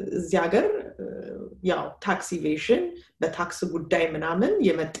እዚህ ሀገር ያው ታክስ ኢቬሽን በታክስ ጉዳይ ምናምን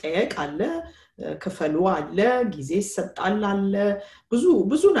የመጠየቅ አለ ክፈሉ አለ ጊዜ ይሰጣል አለ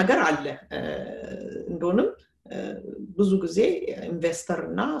ብዙ ነገር አለ እንደሆነም ብዙ ጊዜ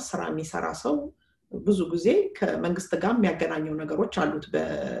ኢንቨስተርና ስራ የሚሰራ ሰው ብዙ ጊዜ ከመንግስት ጋር የሚያገናኙ ነገሮች አሉት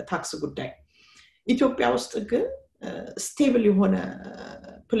በታክስ ጉዳይ ኢትዮጵያ ውስጥ ግን ስቴብል የሆነ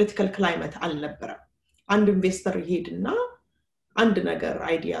ፖለቲካል ክላይሜት አልነበረም አንድ ኢንቨስተር ይሄድና አንድ ነገር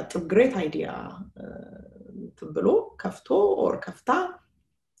አይዲያ ግሬት አይዲያ ብሎ ከፍቶ ኦር ከፍታ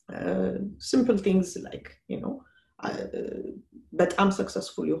simple things like you know በጣም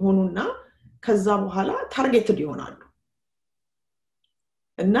ሰክሰስፉል የሆኑና ከዛ በኋላ ታርጌትድ ይሆናሉ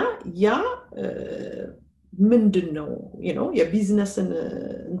እና ያ ምንድነው you know የቢዝነስን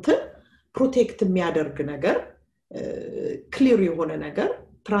እንትን ፕሮቴክት የሚያደርግ ነገር ክሊር የሆነ ነገር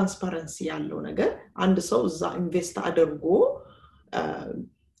ትራንስፓረንሲ ያለው ነገር አንድ ሰው እዛ ኢንቨስት አድርጎ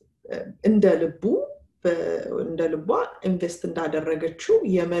እንደ ልቧ ኢንቨስት እንዳደረገችው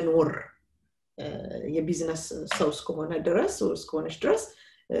የመኖር የቢዝነስ ሰው እስከሆነ ድረስ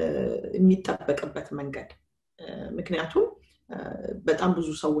የሚጠበቅበት መንገድ ምክንያቱም በጣም ብዙ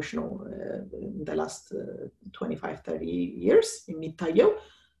ሰዎች ነው in the last 25-30 years የሚታየው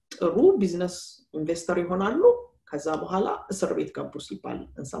ጥሩ ቢዝነስ ኢንቨስተር ይሆናሉ ከዛ በኋላ እስር ቤት ገቡ ሲባል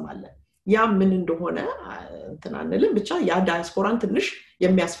እንሰማለን ያ ምን እንደሆነ እንተናነልን ብቻ ያ ዳያስፖራን ትንሽ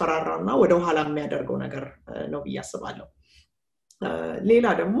የሚያስፈራራና ወደ ኋላ የሚያደርገው ነገር ነው ብያስባለሁ ሌላ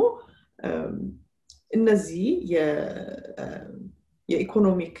ደግሞ እነዚህ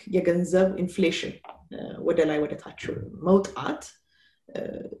የኢኮኖሚክ የገንዘብ ኢንፍሌሽን ወደ ላይ ወደ ታች መውጣት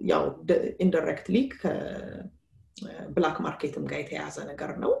ያው ኢንዳይሬክትሊ ከብላክ ማርኬትም ጋር የተያያዘ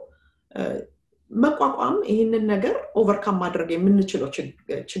ነገር ነው መቋቋም ይሄንን ነገር ኦቨርካም ማድረግ የምንችለው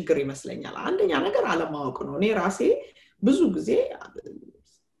ችግር ይመስለኛል አንደኛ ነገር አለማወቅ ነው እኔ ራሴ ብዙ ጊዜ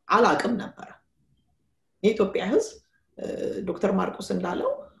አላቅም ነበር የኢትዮጵያ ህዝብ ዶክተር ማርቆስ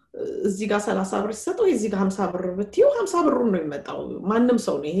እንዳለው እዚህ ጋር 30 ብር ሲሰጠው እዚህ ጋር 50 ብር ብትዩ 50 ብር ነው የሚመጣው ማንንም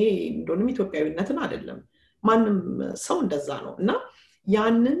ሰው ነው ይሄ እንደሆነም ኢትዮጵያዊነትን አይደለም ማንንም ሰው እንደዛ ነው እና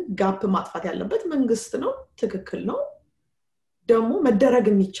ያንን ጋፕ ማጥፋት ያለበት መንግስት ነው ትክክል ነው ደግሞ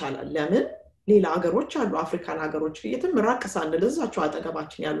መደረግም ይቻላል ለምን ሌላ ሀገሮች አሉ አፍሪካን ሀገሮች የትም ራቅሳን ለዛቸው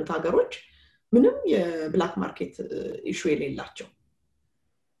አጠገባችን ያሉት ሀገሮች ምንም የብላክ ማርኬት ኢሹ የሌላቸው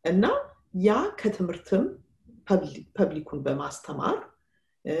እና ያ ከትምርትም ፐብሊኩን በማስተማር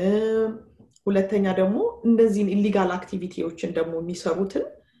ሁለተኛ ደግሞ እንደዚህ ኢሊጋል አክቲቪቲዎችን ደግሞ የሚሰሩትን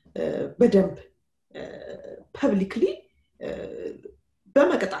በደንብ ፐብሊክሊ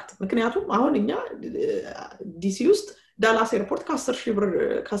በመቅጣት ምክንያቱም አሁን እኛ ዲሲ ውስጥ ዳላስ ኤርፖርት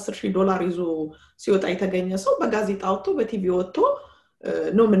 $10,000 ይዞ ሲወጣ የተገኘ ሰው በጋዜጣ ወጥቶ በቲቪ ወጥቶ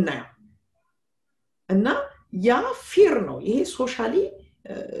ነው ምናየው እና ያ ፊር ነው ይሄ ሶሻሊ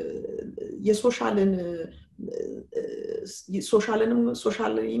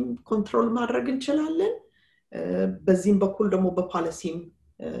ሶሻልም ኮንትሮል ማድረግ እንችላለን በዚህም በኩል ደግሞ በፖሊሲም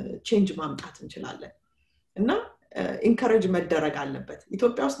ቼንጅ ማምጣት እንችላለን እና ኢንከሬጅ መደረግ አለበት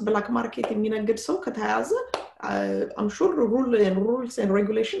ኢትዮጵያ ውስጥ ብላክ ማርኬት የሚነግድ ሰው ከተያዘ I'm sure rules and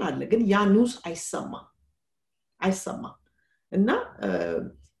regulation አለ ግን ያ ኒውስ አይሰማም እና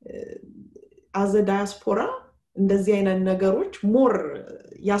as a diaspora እንደዚህ አይነት ነገሮች ሞር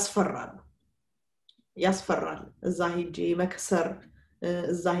ያስፈራል እዛ ሄጄ መከሰር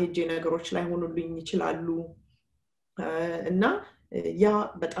እዛ ሄጄ ነገሮች ላይ ሆኑልኝ ይችላሉ እና ያ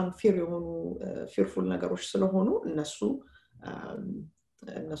በጣም ፊርፉል ነገሮች ስለሆኑ እነሱን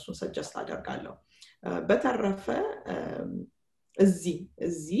ሰጀስት አደርጋለሁ በተረፈ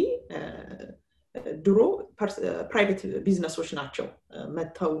እዚህ ድሮ ፕራይቬት ቢዝነሶች ናቸው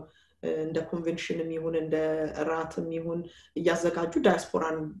መተው እንደ ኮንቬንሽንም ይሁን እንደ ራትም ይሁን ያዘጋጁ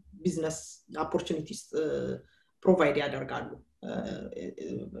ዳያስፖራን ቢዝነስ ኦፖርቹኒቲስ ፕሮቫይድ ያደርጋሉ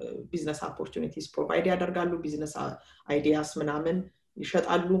ቢዝነስ ኦፖርቹኒቲስ ፕሮቫይድ ያደርጋሉ ቢዝነስ አይዲያስ ምናምን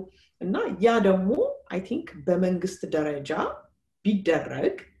ይሸጣሉ እና ያ ደግሞ አይ ቲንክ በመንግስት ደረጃ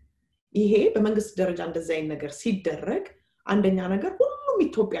ቢደረግ ይሄ በመንግስት ደረጃ እንደዚህ አይነት ነገር ሲደረግ አንደኛ ነገር ሁሉም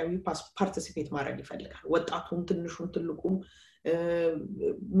ኢትዮጵያዊ ፓርቲሲፔት ማድረግ ይፈልጋል ወጣቱም ትንሹም ትልቁም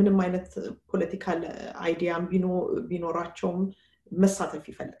ምንም አይነት ፖለቲካል አይዲያም ቢኖራቸውም መሳተፍ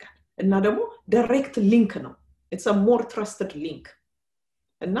ይፈልጋል እና ደግሞ ዳይሬክት ሊንክ ነው it's a more trusted link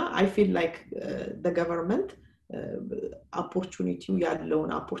እና I feel like the government opportunity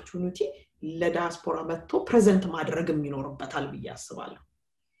ያለውን opportunity ለዳያስፖራ መጥቶ ፕሬዘንት ማድረግ የሚኖርበታል ብዬ አስባለሁ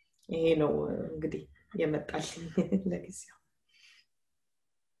ይሄ ነው እንግዲህ የመጣልኝ ለጊዜው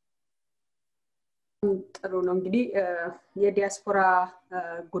ጥሩ ነው እንግዲህ የዲያስፖራ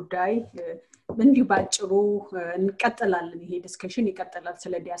ጉዳይ እንዲሁ ባጭሩ እንቀጥላለን ይሄ ዲስከሽን ይቀጥላል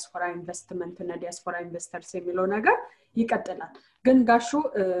ስለ ዲያስፖራ ኢንቨስትመንት እና ዲያስፖራ ኢንቨስተርስ የሚለው ነገር ይቀጥላል ግን ጋሹ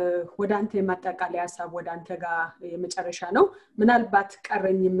ወደ አንተ የማጠቃለያ ሐሳብ ወደ አንተ ጋር የመጨረሻ ነው ምናልባት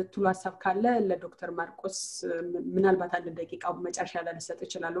ቀረኝ የምትሉ ሐሳብ ካለ ለዶክተር ማርቆስ ምናልባት አንድ ደቂቃ መጨረሻ ላይ ልሰጥ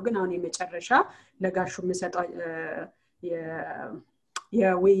ይችላል ግን አሁን የመጨረሻ ለጋሹ የምሰጠው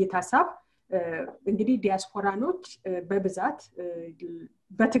የውይይት ሐሳብ እንግዲህ ዲያስፖራኖች በብዛት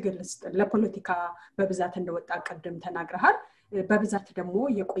በትግል ውስጥ ለፖለቲካ በብዛት እንደወጣ ቀደም ተናግረሃል በብዛት ደግሞ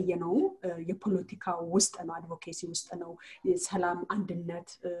የቆየነው የፖለቲካ ውስጥ ነው አድቮኬሲ ውስጥ ነው ሰላም አንድነት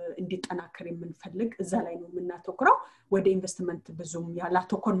እንዲጠናከር የምንፈልግ እዛ ላይ ነው የምናተኩረው ወደ ኢንቨስትመንት ብዙም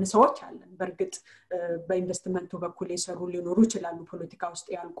ያላተኮርን ሰዎች አለን በርግጥ በኢንቨስትመንቱ በኩል የሰሩ ሊኖሩ ይችላሉ ፖለቲካ ውስጥ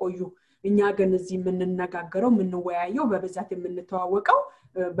ያልቆዩ እኛ ግን እዚህ የምንነጋገረው የምንወያየው በብዛት የምንተዋወቀው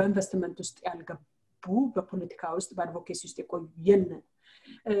በኢንቨስትመንት ውስጥ ያልገቡ በፖለቲካ ውስጥ በአድቮኬሲ ውስጥ የቆየን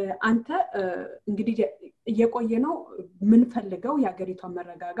አንተ እንግዲህ እየቆየ ነው ምን ፈልገው ያገሪቷን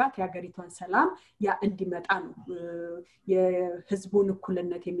መረጋጋት ያገሪቷን ሰላም ያ እንዲመጣ ነው የህዝቡን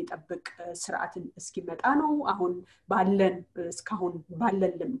እኩልነት የሚጠብቅ ስርዓትን እስኪመጣ ነው አሁን ባለን እስካሁን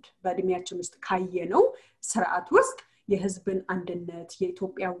ባለን ልምድ በእድሜያችን ውስጥ ካየነው ስርዓት ውስጥ የህዝብን አንድነት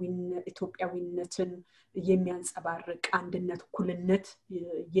የኢትዮጵያዊነትን የሚያንጸባርቅ አንድነት እኩልነት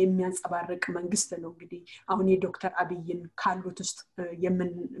የሚያንጸባርቅ መንግስት ነው እንግዲህ አሁን የዶክተር አብይን ካሉት ውስጥ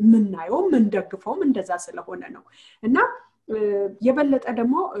የምናየው ምን ደግፈውም እንደዛ ስለሆነ ነው እና የበለጠ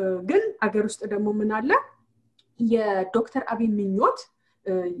ደግሞ ግን አገር ውስጥ ደግሞ ምን አለ የዶክተር አብይ ምኞት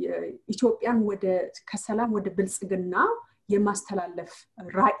ኢትዮጵያን ወደ ከሰላም ወደ ብልጽግና የማስተላለፍ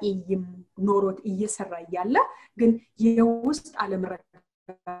ራዕይም ኖሮት እየሰራ ያለ ግን የውስጥ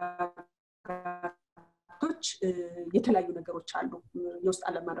አለመረጋጋቶች የተለያዩ ነገሮች አሉ የውስጥ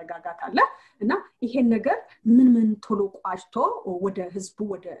አለመረጋጋት አለ እና ይሄን ነገር ምን ቶሎ ቋጭቶ ወደ ህዝቡ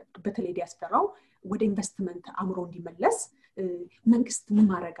ወደ በተለይ ዲያስፖራው ወደ ኢንቨስትመንት አምሮ እንዲመለስ መንግስት ምን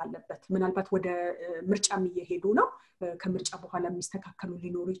ማድረግ አለበት ምናልባት ወደ ምርጫም እየሄዱ ነው ከምርጫ በኋላ የሚስተካከሉ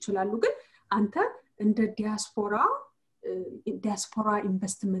ሊኖሩ ይችላሉ ግን አንተ እንደ ዲያስፖራ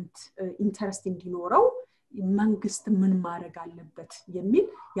ኢንቨስትመንት ኢንተረስት እንዲኖረው መንግስት ምን ማድረግ አለበት የሚል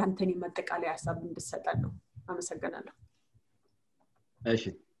ያንተን የመጠቃለያ ሐሳብ እንድሰጠን ነው አመሰግናለሁ እሺ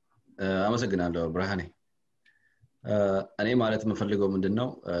አመሰግናለሁ ብርሃኔ እኔ ማለት የምፈልገው ምንድነው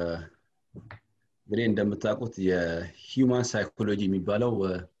እንግዲህ እንደምታውቁት የሂውማን ሳይኮሎጂ የሚባለው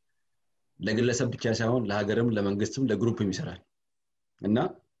ለግለሰብ ብቻ ሳይሆን ለሀገርም ለመንግስትም ለግሩፕም ይሰራል እና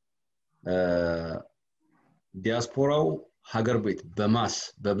ዲያስፖራው ሀገር ቤት በማስ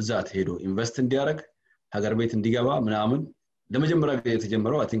በብዛት ሄዶ ኢንቨስት እንዲያደርግ ሀገር ቤት እንዲገባ ምናምን ለመጀመሪያ ጊዜ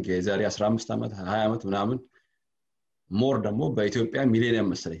የተጀመረው አይ ቲንክ የዛሬ 15 ዓመት 20 ዓመት ምናምን ሞር ደግሞ በኢትዮጵያ ሚሊኒየም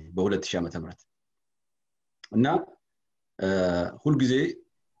መሰለኝ በ2000 ዓመተ ምህረት እና ሁሉ ጊዜ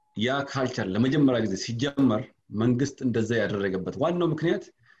ያ ካልቸር ለመጀመሪያ ጊዜ ሲጀመር መንግስት እንደዛ ያደረገበት ዋናው ምክንያት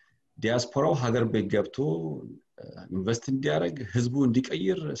ዲያስፖራው ሀገር ቤት ገብቶ ኢንቨስት እንዲያደርግ ህዝቡ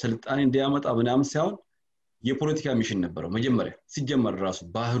እንዲቀይር ስልጣኔ እንዲያመጣ ምናምን ሳይሆን የፖለቲካ ሚሽን ነበረው መጀመሪያ ሲጀመር ራሱ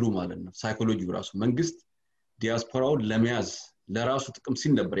ባህሉ ማለት ነው ሳይኮሎጂው ራሱ መንግስት ዲያስፖራውን ለመያዝ ለራሱ ጥቅም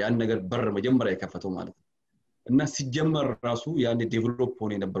ሲል ነበር ያን ነገር በር መጀመሪያ የከፈተው ማለት ነው እና ሲጀመር ራሱ ያን ዴቨሎፕ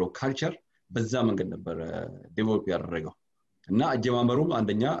ሆነ የነበረው ካልቸር በዛ መንገድ ነበር ዴቨሎፕ ያደረገው እና አጀማመሩም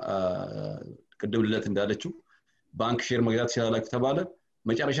አንደኛ ቅድም ልለት እንዳለችው ባንክ ሼር መግዛት ሲያላክ ተባለ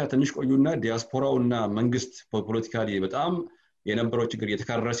መጨረሻ ትንሽ ቆዩና ዲያስፖራውና መንግስት ፖለቲካሊ በጣም የነበረው ችግር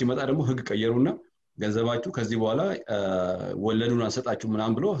የተካረረ ሲመጣ ደግሞ ህግ ቀየሩና ገንዘባችሁ ከዚህ በኋላ ወለዱን አንሰጣችሁ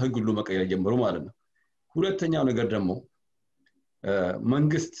ምናምን ብሎ ህግ ሁሉ መቀየር ጀመሩ ማለት ነው ሁለተኛው ነገር ደግሞ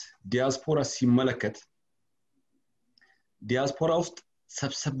መንግስት ዲያስፖራ ሲመለከት ዲያስፖራ ውስጥ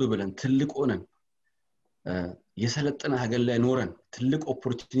ሰብሰብ ብለን ትልቅ ሆነን የሰለጠነ ሀገር ላይ ኖረን ትልቅ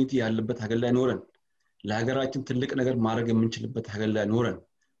ኦፖርቹኒቲ ያለበት ሀገር ላይ ኖረን ለሀገራችን ትልቅ ነገር ማድረግ የምንችልበት ሀገር ላይ ኖረን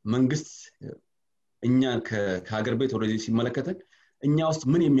መንግስት እኛን ከሀገር ቤት ወደዚህ ሲመለከተን እኛ ውስጥ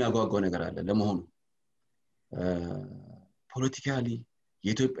ምን የሚያጓጓው ነገር አለ ለመሆኑ ፖለቲካሊ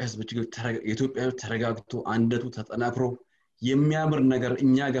የኢትዮጵያ ህዝብ ችግር የኢትዮጵያ ተረጋግቶ አንደቱ ተጠናክሮ የሚያምር ነገር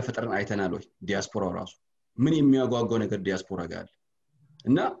እኛ ጋር ፈጥረን አይተናል ወይ ዲያስፖራው ራሱ ምን የሚያጓጓው ነገር ዲያስፖራ ጋር አለ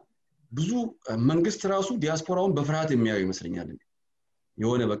እና ብዙ መንግስት ራሱ ዲያስፖራውን በፍርሃት የሚያዩ ይመስለኛል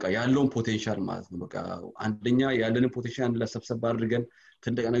የሆነ በቃ ያለውን ፖቴንሻል ማለት ነው በቃ አንደኛ ያለንን ፖቴንሻል ለሰብሰብ አድርገን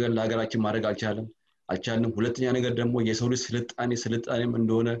ትልቅ ነገር ለሀገራችን ማድረግ አልቻልንም ሁለተኛ ነገር ደግሞ የሰው ልጅ ስልጣኔም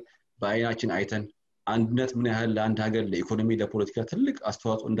እንደሆነ በአይናችን አይተን አንድነት ምን ያህል ለአንድ ሀገር ለኢኮኖሚ ለፖለቲካ ትልቅ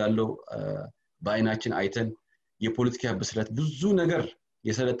አስተዋጽኦ እንዳለው በአይናችን አይተን የፖለቲካ ብስለት ብዙ ነገር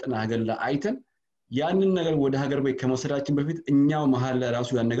የሰለጠነ ሀገር ላይ አይተን ያንን ነገር ወደ ሀገር ቤት ከመሰራችን በፊት እኛው መሃል ላይ ራሱ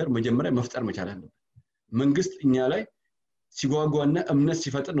ያን ነገር መጀመሪያ መፍጠር መቻል አለበት መንግስት እኛ ላይ ሲጓጓና እምነት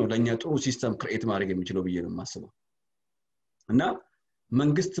ሲፈጥር ነው ለኛ ጥሩ ሲስተም ክሬት ማድረግ የሚችለው ብዬ ነው የማስበው እና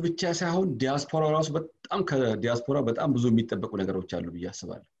መንግስት ብቻ ሳይሆን ዲያስፖራ ራሱ በጣም ከዲያስፖራ በጣም ብዙ የሚጠበቁ ነገሮች አሉ ብዬ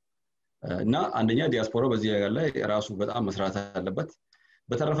አስባለሁ እና አንደኛ ዲያስፖራ በዚህ ነገር ላይ ራሱ በጣም መስራት አለበት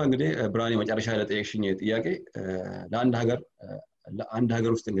በተረፈ እንግዲህ ብራኒ መጨረሻ ላይ ጠየቅሽኝ ጥያቄ ለአንድ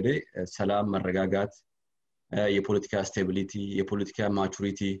ሀገር ውስጥ እንግዲህ ሰላም መረጋጋት የፖለቲካ ስቴቢሊቲ የፖለቲካ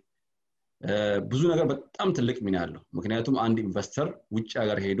ማቹሪቲ ብዙ ነገር በጣም ትልቅ ሚና አለው ምክንያቱም አንድ ኢንቨስተር ውጭ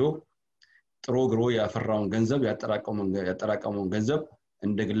ሀገር ሄዶ ጥሮ ግሮ ያፈራውን ገንዘብ ያጠራቀመውን ገንዘብ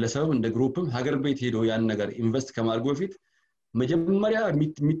እንደ ግለሰብም እንደ ግሩፕም ሀገር ቤት ሄዶ ያን ነገር ኢንቨስት ከማድረግ በፊት መጀመሪያ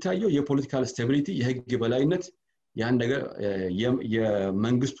የሚታየው የፖለቲካል ስቴቢሊቲ የህግ በላይነት ያን ነገር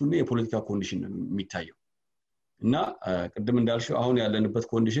የመንግስቱና የፖለቲካ ኮንዲሽን የሚታየው እና ቅድም እንዳልሽው አሁን ያለንበት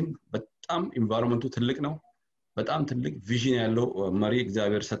ኮንዲሽን በጣም ኢንቫይሮንመንቱ ትልቅ ነው በጣም ትልቅ ቪዥን ያለው መሪ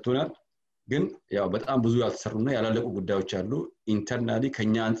እግዚአብሔር ሰጥቶናል ግን ያው በጣም ብዙ ያልተሰሩና ያላለቁ ጉዳዮች አሉ ኢንተርናሊ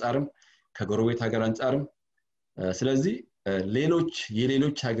ከኛ አንፃርም ከጎረቤት ሀገር አንፃርም ስለዚህ ሌሎች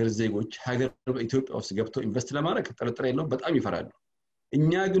የሌሎች ሀገር ዜጎች ሀገር ኢትዮጵያ ውስጥ ገብተው ኢንቨስት ለማድረግ ጥርጥር የለውም በጣም ይፈራሉ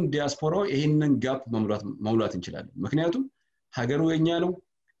እኛ ግን ዲያስፖራው ይሄንን ጋፕ መሙላት እንችላለን ምክንያቱም ሀገሩ የኛ ነው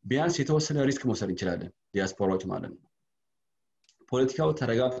ቢያንስ የተወሰነ ሪስክ መውሰድ እንችላለን ዲያስፖራዎች ማለት ነው ፖለቲካው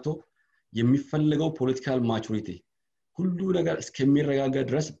ተረጋግቶ የሚፈልገው ፖለቲካል ማቹሪቲ ሁሉ ነገር እስከሚረጋጋ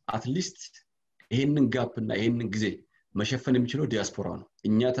ድረስ አትሊስት ይሄንን ጋፕ እና ይሄንን ጊዜ መሸፈን የሚችለው ዲያስፖራው ነው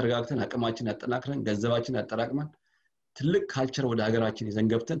እኛ ተረጋግተን አቅማችን አጠናክረን ገንዘባችን አጠራቅመን ትልቅ ካልቸር ወደ ሀገራችን ይዘን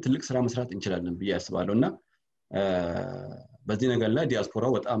ገብተን ትልቅ ስራ መስራት እንችላለን ብዬ አስባለሁና በዚህ ነገር ላይ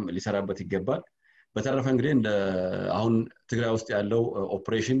ዲያስፖራው በጣም ሊሰራበት ይገባል በተረፈ እንግዲህ እንደ አሁን ትግራይ ውስጥ ያለው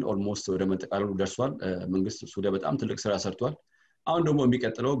ኦፕሬሽን ኦልሞስት ወደ መጠቃለሉ ደርሷል መንግስት ሱዳን በጣም ትልቅ ስራ ሰርቷል አሁን ደግሞ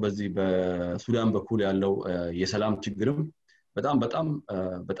የሚቀጥለው በዚህ በሱዳን በኩል ያለው የሰላም ችግርም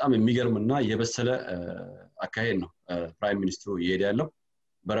በጣም የሚገርምና የበሰለ አካሄድ ነው ፕራይም ሚኒስትሩ ይሄድ ያለው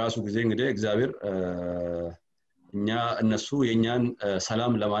በራሱ ጊዜ እንግዲህ እግዚአብሔር እነሱ የኛን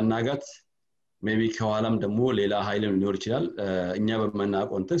ሰላም ለማናጋት ሜቢ ከኋላም ደግሞ ሌላ ኃይል ሊኖር ይችላል እኛ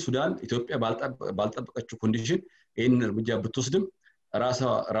በመናቆ እንትን ሱዳን ኢትዮጵያ ባልጠበቀችው ኮንዲሽን ይሄን እርምጃ ብትወስድም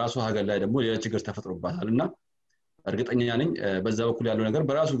ራሱ ሀገር ላይ ደግሞ ሌላ ችግር ተፈጥሮባታልና እርግጠኛ ነኝ በዛ በኩል ያለው ነገር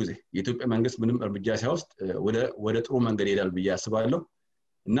በራሱ ጊዜ የኢትዮጵያ መንግስት ምንም እርምጃ ሳይወስድ ወደ ጥሩ መንገድ ይሄዳል ብዬ አስባለሁ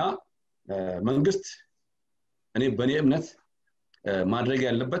እና መንግስት በእኔ እምነት ማድረግ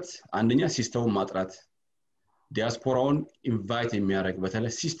ያለበት አንደኛ ሲስተሙን ማጥራት ዲያስፖራውን ኢንቫይት የሚያደርግ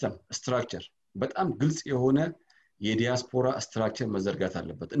በተለይ ሲስተም ስትራክቸር በጣም ግልጽ የሆነ የዲያስፖራ ስትራክቸር መዘርጋት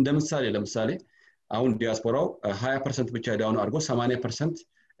አለበት ለምሳሌ አሁን ዲያስፖራው 20% ብቻ ዳውን አድርጎ 80%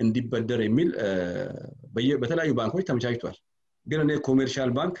 እንዲበደር የሚል በተለያዩ ባንኮች ተመቻችቷል ግን እኔ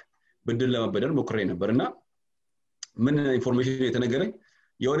ኮሜርሻል ባንክ ብድር ለመበደር ሞክሬ ነበርና ምን ኢንፎርሜሽን የተነገረኝ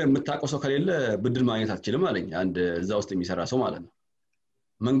የሆነ የምታውቀው ሰው ከሌለ ብድር ማግኘት አትችልም አለኝ አንድ እዛ ውስጥ የሚሰራ ሰው ማለት ነው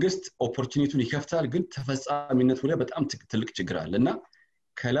መንግስት ኦፖርቹኒቲውን ይከፍታል ግን ተፈጻሚነቱ ላይ በጣም ትልቅ ችግር አለና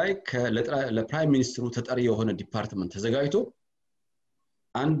ከላይ ለፕራይም ሚኒስትሩ ተጠሪ የሆነ ዲፓርትመንት ተዘጋጅቶ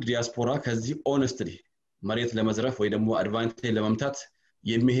አንድ ዲያስፖራ ከዚህ ኦነስትሊ መሬት ለመዝረፍ ወይ ደግሞ አድቫንቴጅ ለመምታት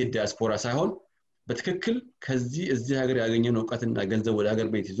የሚሄድ ዲያስፖራ ሳይሆን በትክክል እዚህ ሀገር ያገኘን ዕውቀትና ገንዘብ ወደ ሀገር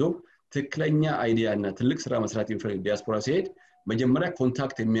ቤት ይዞ ትክክለኛ አይዲያ እና ትልቅ ስራ መስራት የሚፈልግ ዲያስፖራ ሲሄድ መጀመሪያ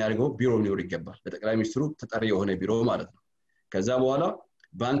ኮንታክት የሚያደርገው ቢሮ ሊኖር ይገባል ለጠቅላይ ሚኒስትሩ ተጠሪ የሆነ ቢሮ ማለት ነው ከዛ በኋላ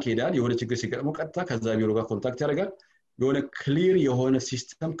ባንክ ሄዳል የሆነ ችግር ሲገጥመው ቀጥታ ከዛ ቢሮ ጋር ኮንታክት ያደርጋል የሆነ ክሊር የሆነ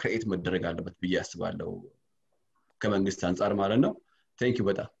ሲስተም ክሬት መደረግ አለበት ብዬ አስባለሁ ከመንግስት አንፃር ማለት ነው ቴንክ ዩ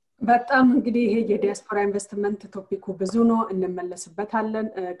በጣም እንግዲህ ይሄ የዲያስፖራ ኢንቨስትመንት ቶፒኩ ብዙ ነው እንመለስበታለን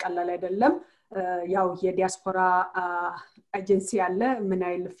ቀላል አይደለም ያው የዲያስፖራ ኤጀንሲ ያለ ምን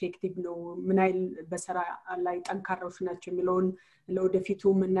አይል ኢፌክቲቭ ነው ምን አይል በሰራ ላይ ጠንካራዎች ናቸው የሚለውን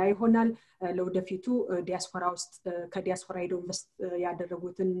ለወደፊቱ ምን ይሆናል ለወደፊቱ ዲያስፖራ ውስጥ ከዲያስፖራ ሄዶ ኢንቨስት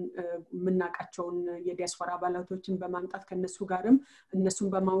ያደረጉትን ምናቃቸውን የዲያስፖራ አባላቶችን በማምጣት ከነሱ ጋርም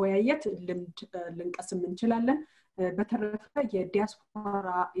እነሱን በማወያየት ልምድ ልንቀስም እንችላለን በተረፈ የዲያስፖራ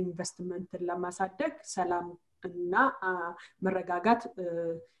ኢንቨስትመንትን ለማሳደግ ሰላም እና መረጋጋት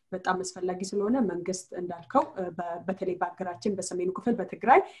በጣም አስፈላጊ ስለሆነ መንግስት እንዳልከው በተለይ በአገራችን በሰሜኑ ክፍል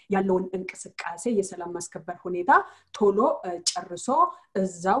በትግራይ ያለውን እንቅስቃሴ የሰላም ማስከበር ሁኔታ ቶሎ ጨርሶ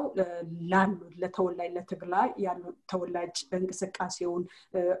እዛው ላሉ ለተወላጅ ለትግራይ ያሉ ተወላጅ እንቅስቃሴውን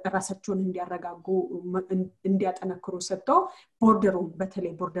ራሳቸውን እንዲያረጋጉ እንዲያጠነክሩ ሰጥቶ ቦርደሩን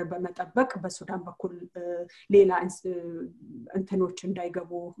በተለይ ቦርደር በመጠበቅ በሱዳን በኩል ሌላ እንትኖች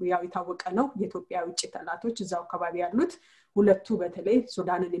እንዳይገቡ ያው የታወቀ ነው የኢትዮጵያ ውጭ ጠላቶች እዛው አካባቢ ያሉት ሁለቱ በተለይ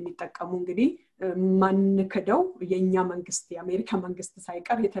ሱዳንን የሚጠቀሙ እንግዲህ ማንከደው የኛ መንግስት የአሜሪካ መንግስት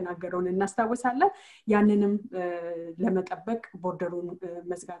ሳይቀር የተናገረውን እናስታውሳለን ያንንም ለመጠበቅ ቦርደሩን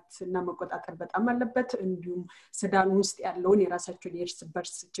መዝጋትና መቆጣጠር በጣም አለበት እንዲሁም ሱዳን ውስጥ ያለውን የራሳቸውን የእርስ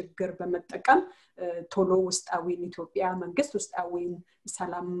በርስ ችግር በመጠቀም ቶሎ ውስጣዊን ኢትዮጵያ መንግስት ውስጣዊን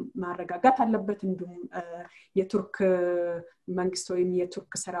ሰላም ማረጋጋት አለበት እንዲሁም የቱርክ መንግስት ወይም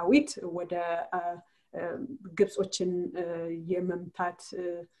የቱርክ ሰራዊት ወደ ግብጾችን የመምታት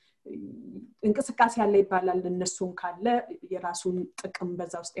እንቅስቃሴ ያለ ይባላል እነሱን ካለ የራሱን ጥቅም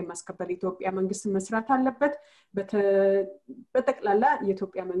በዛ ውስጥ የማስከበር ኢትዮጵያ መንግስት መስራት አለበት በተጠቅላላ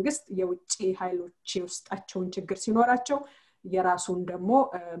የኢትዮጵያ መንግስት የውጪ ኃይሎች የውስጣቸውን ችግር ሲኖራቸው የራሱን ደግሞ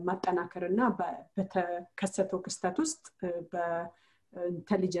ማጠናከርና በተከሰተው ክስተት ውስጥ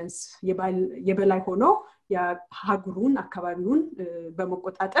በኢንተሊጀንስ የበላይ ሆኖ የሀገሩን አካባቢውን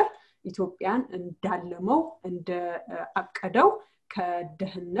በመቆጣጠር ኢትዮጵያን እንዳለመው እንደ አቀደው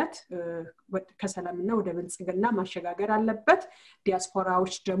ከደህንነት ከሰላምና ወደ ብልጽግና ማሸጋገር አለበት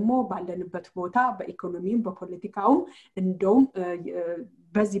ዲያስፖራዎች ደግሞ ባለንበት ቦታ በኢኮኖሚም በፖለቲካውም እንደውም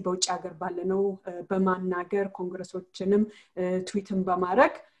በዚህ በውጭ ሀገር ባለነው በማናገር ኮንግረሶችንም ትዊትን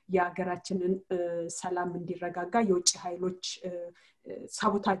በማድረግ የሀገራችንን ሰላም እንዲረጋጋ የውጭ ኃይሎች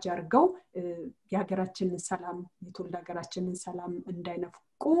ሳቦታጅ አድርገው የሀገራችንን ሰላም የትውልድ ሀገራችንን ሰላም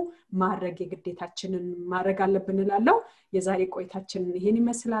እንዳይነፍቁ ማድረግ የግዴታችንን ማድረግ አለብን እላለሁ። የዛሬ ቆይታችን ይሄን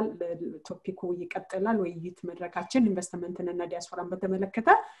ይመስላል። ቶፒኩ ይቀጥላል። ውይይት መድረካችን ኢንቨስትመንትና ዲያስፖራን በተመለከተ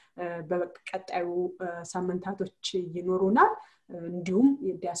በቀጣዩ ሳምንታቶች ይኖሩናል። እንዲሁም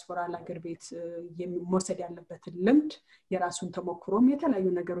የዲያስፖራ ለሀገር ቤት መውሰድ ያለበት ልምድ የራሱን ተሞክሮም የተለያዩ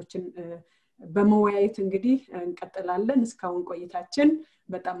ነገሮችን በመወያየት እንግዲህ እንቀጥላለን። እስካሁን ቆይታችን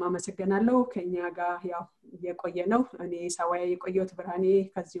በጣም አመሰግናለሁ። ከኛ ጋር ያው የቆየነው እኔ ሳዋያ የቆየሁት ብርሃኔ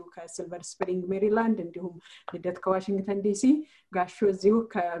ከዚሁ ከሲልቨር ስፕሪንግ ሜሪላንድ እንዲሁም ልደት ከዋሽንግተን ዲሲ ጋሾ እዚሁ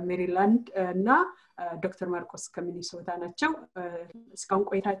ከሜሪላንድ እና ዶክተር ማርቆስ ከሚኒሶታ ናቸው። እስካሁን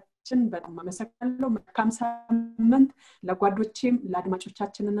ቆይታችን በጣም አመሰግናለሁ። መልካም ሳምንት ለጓዶቼም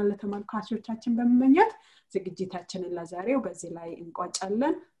ለአድማጮቻችንና ለተመልካቾቻችን በመመኘት ዝግጅታችንን ለዛሬው በዚህ ላይ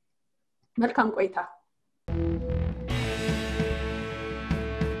እንቋጫለን። መልካም ቆይታ።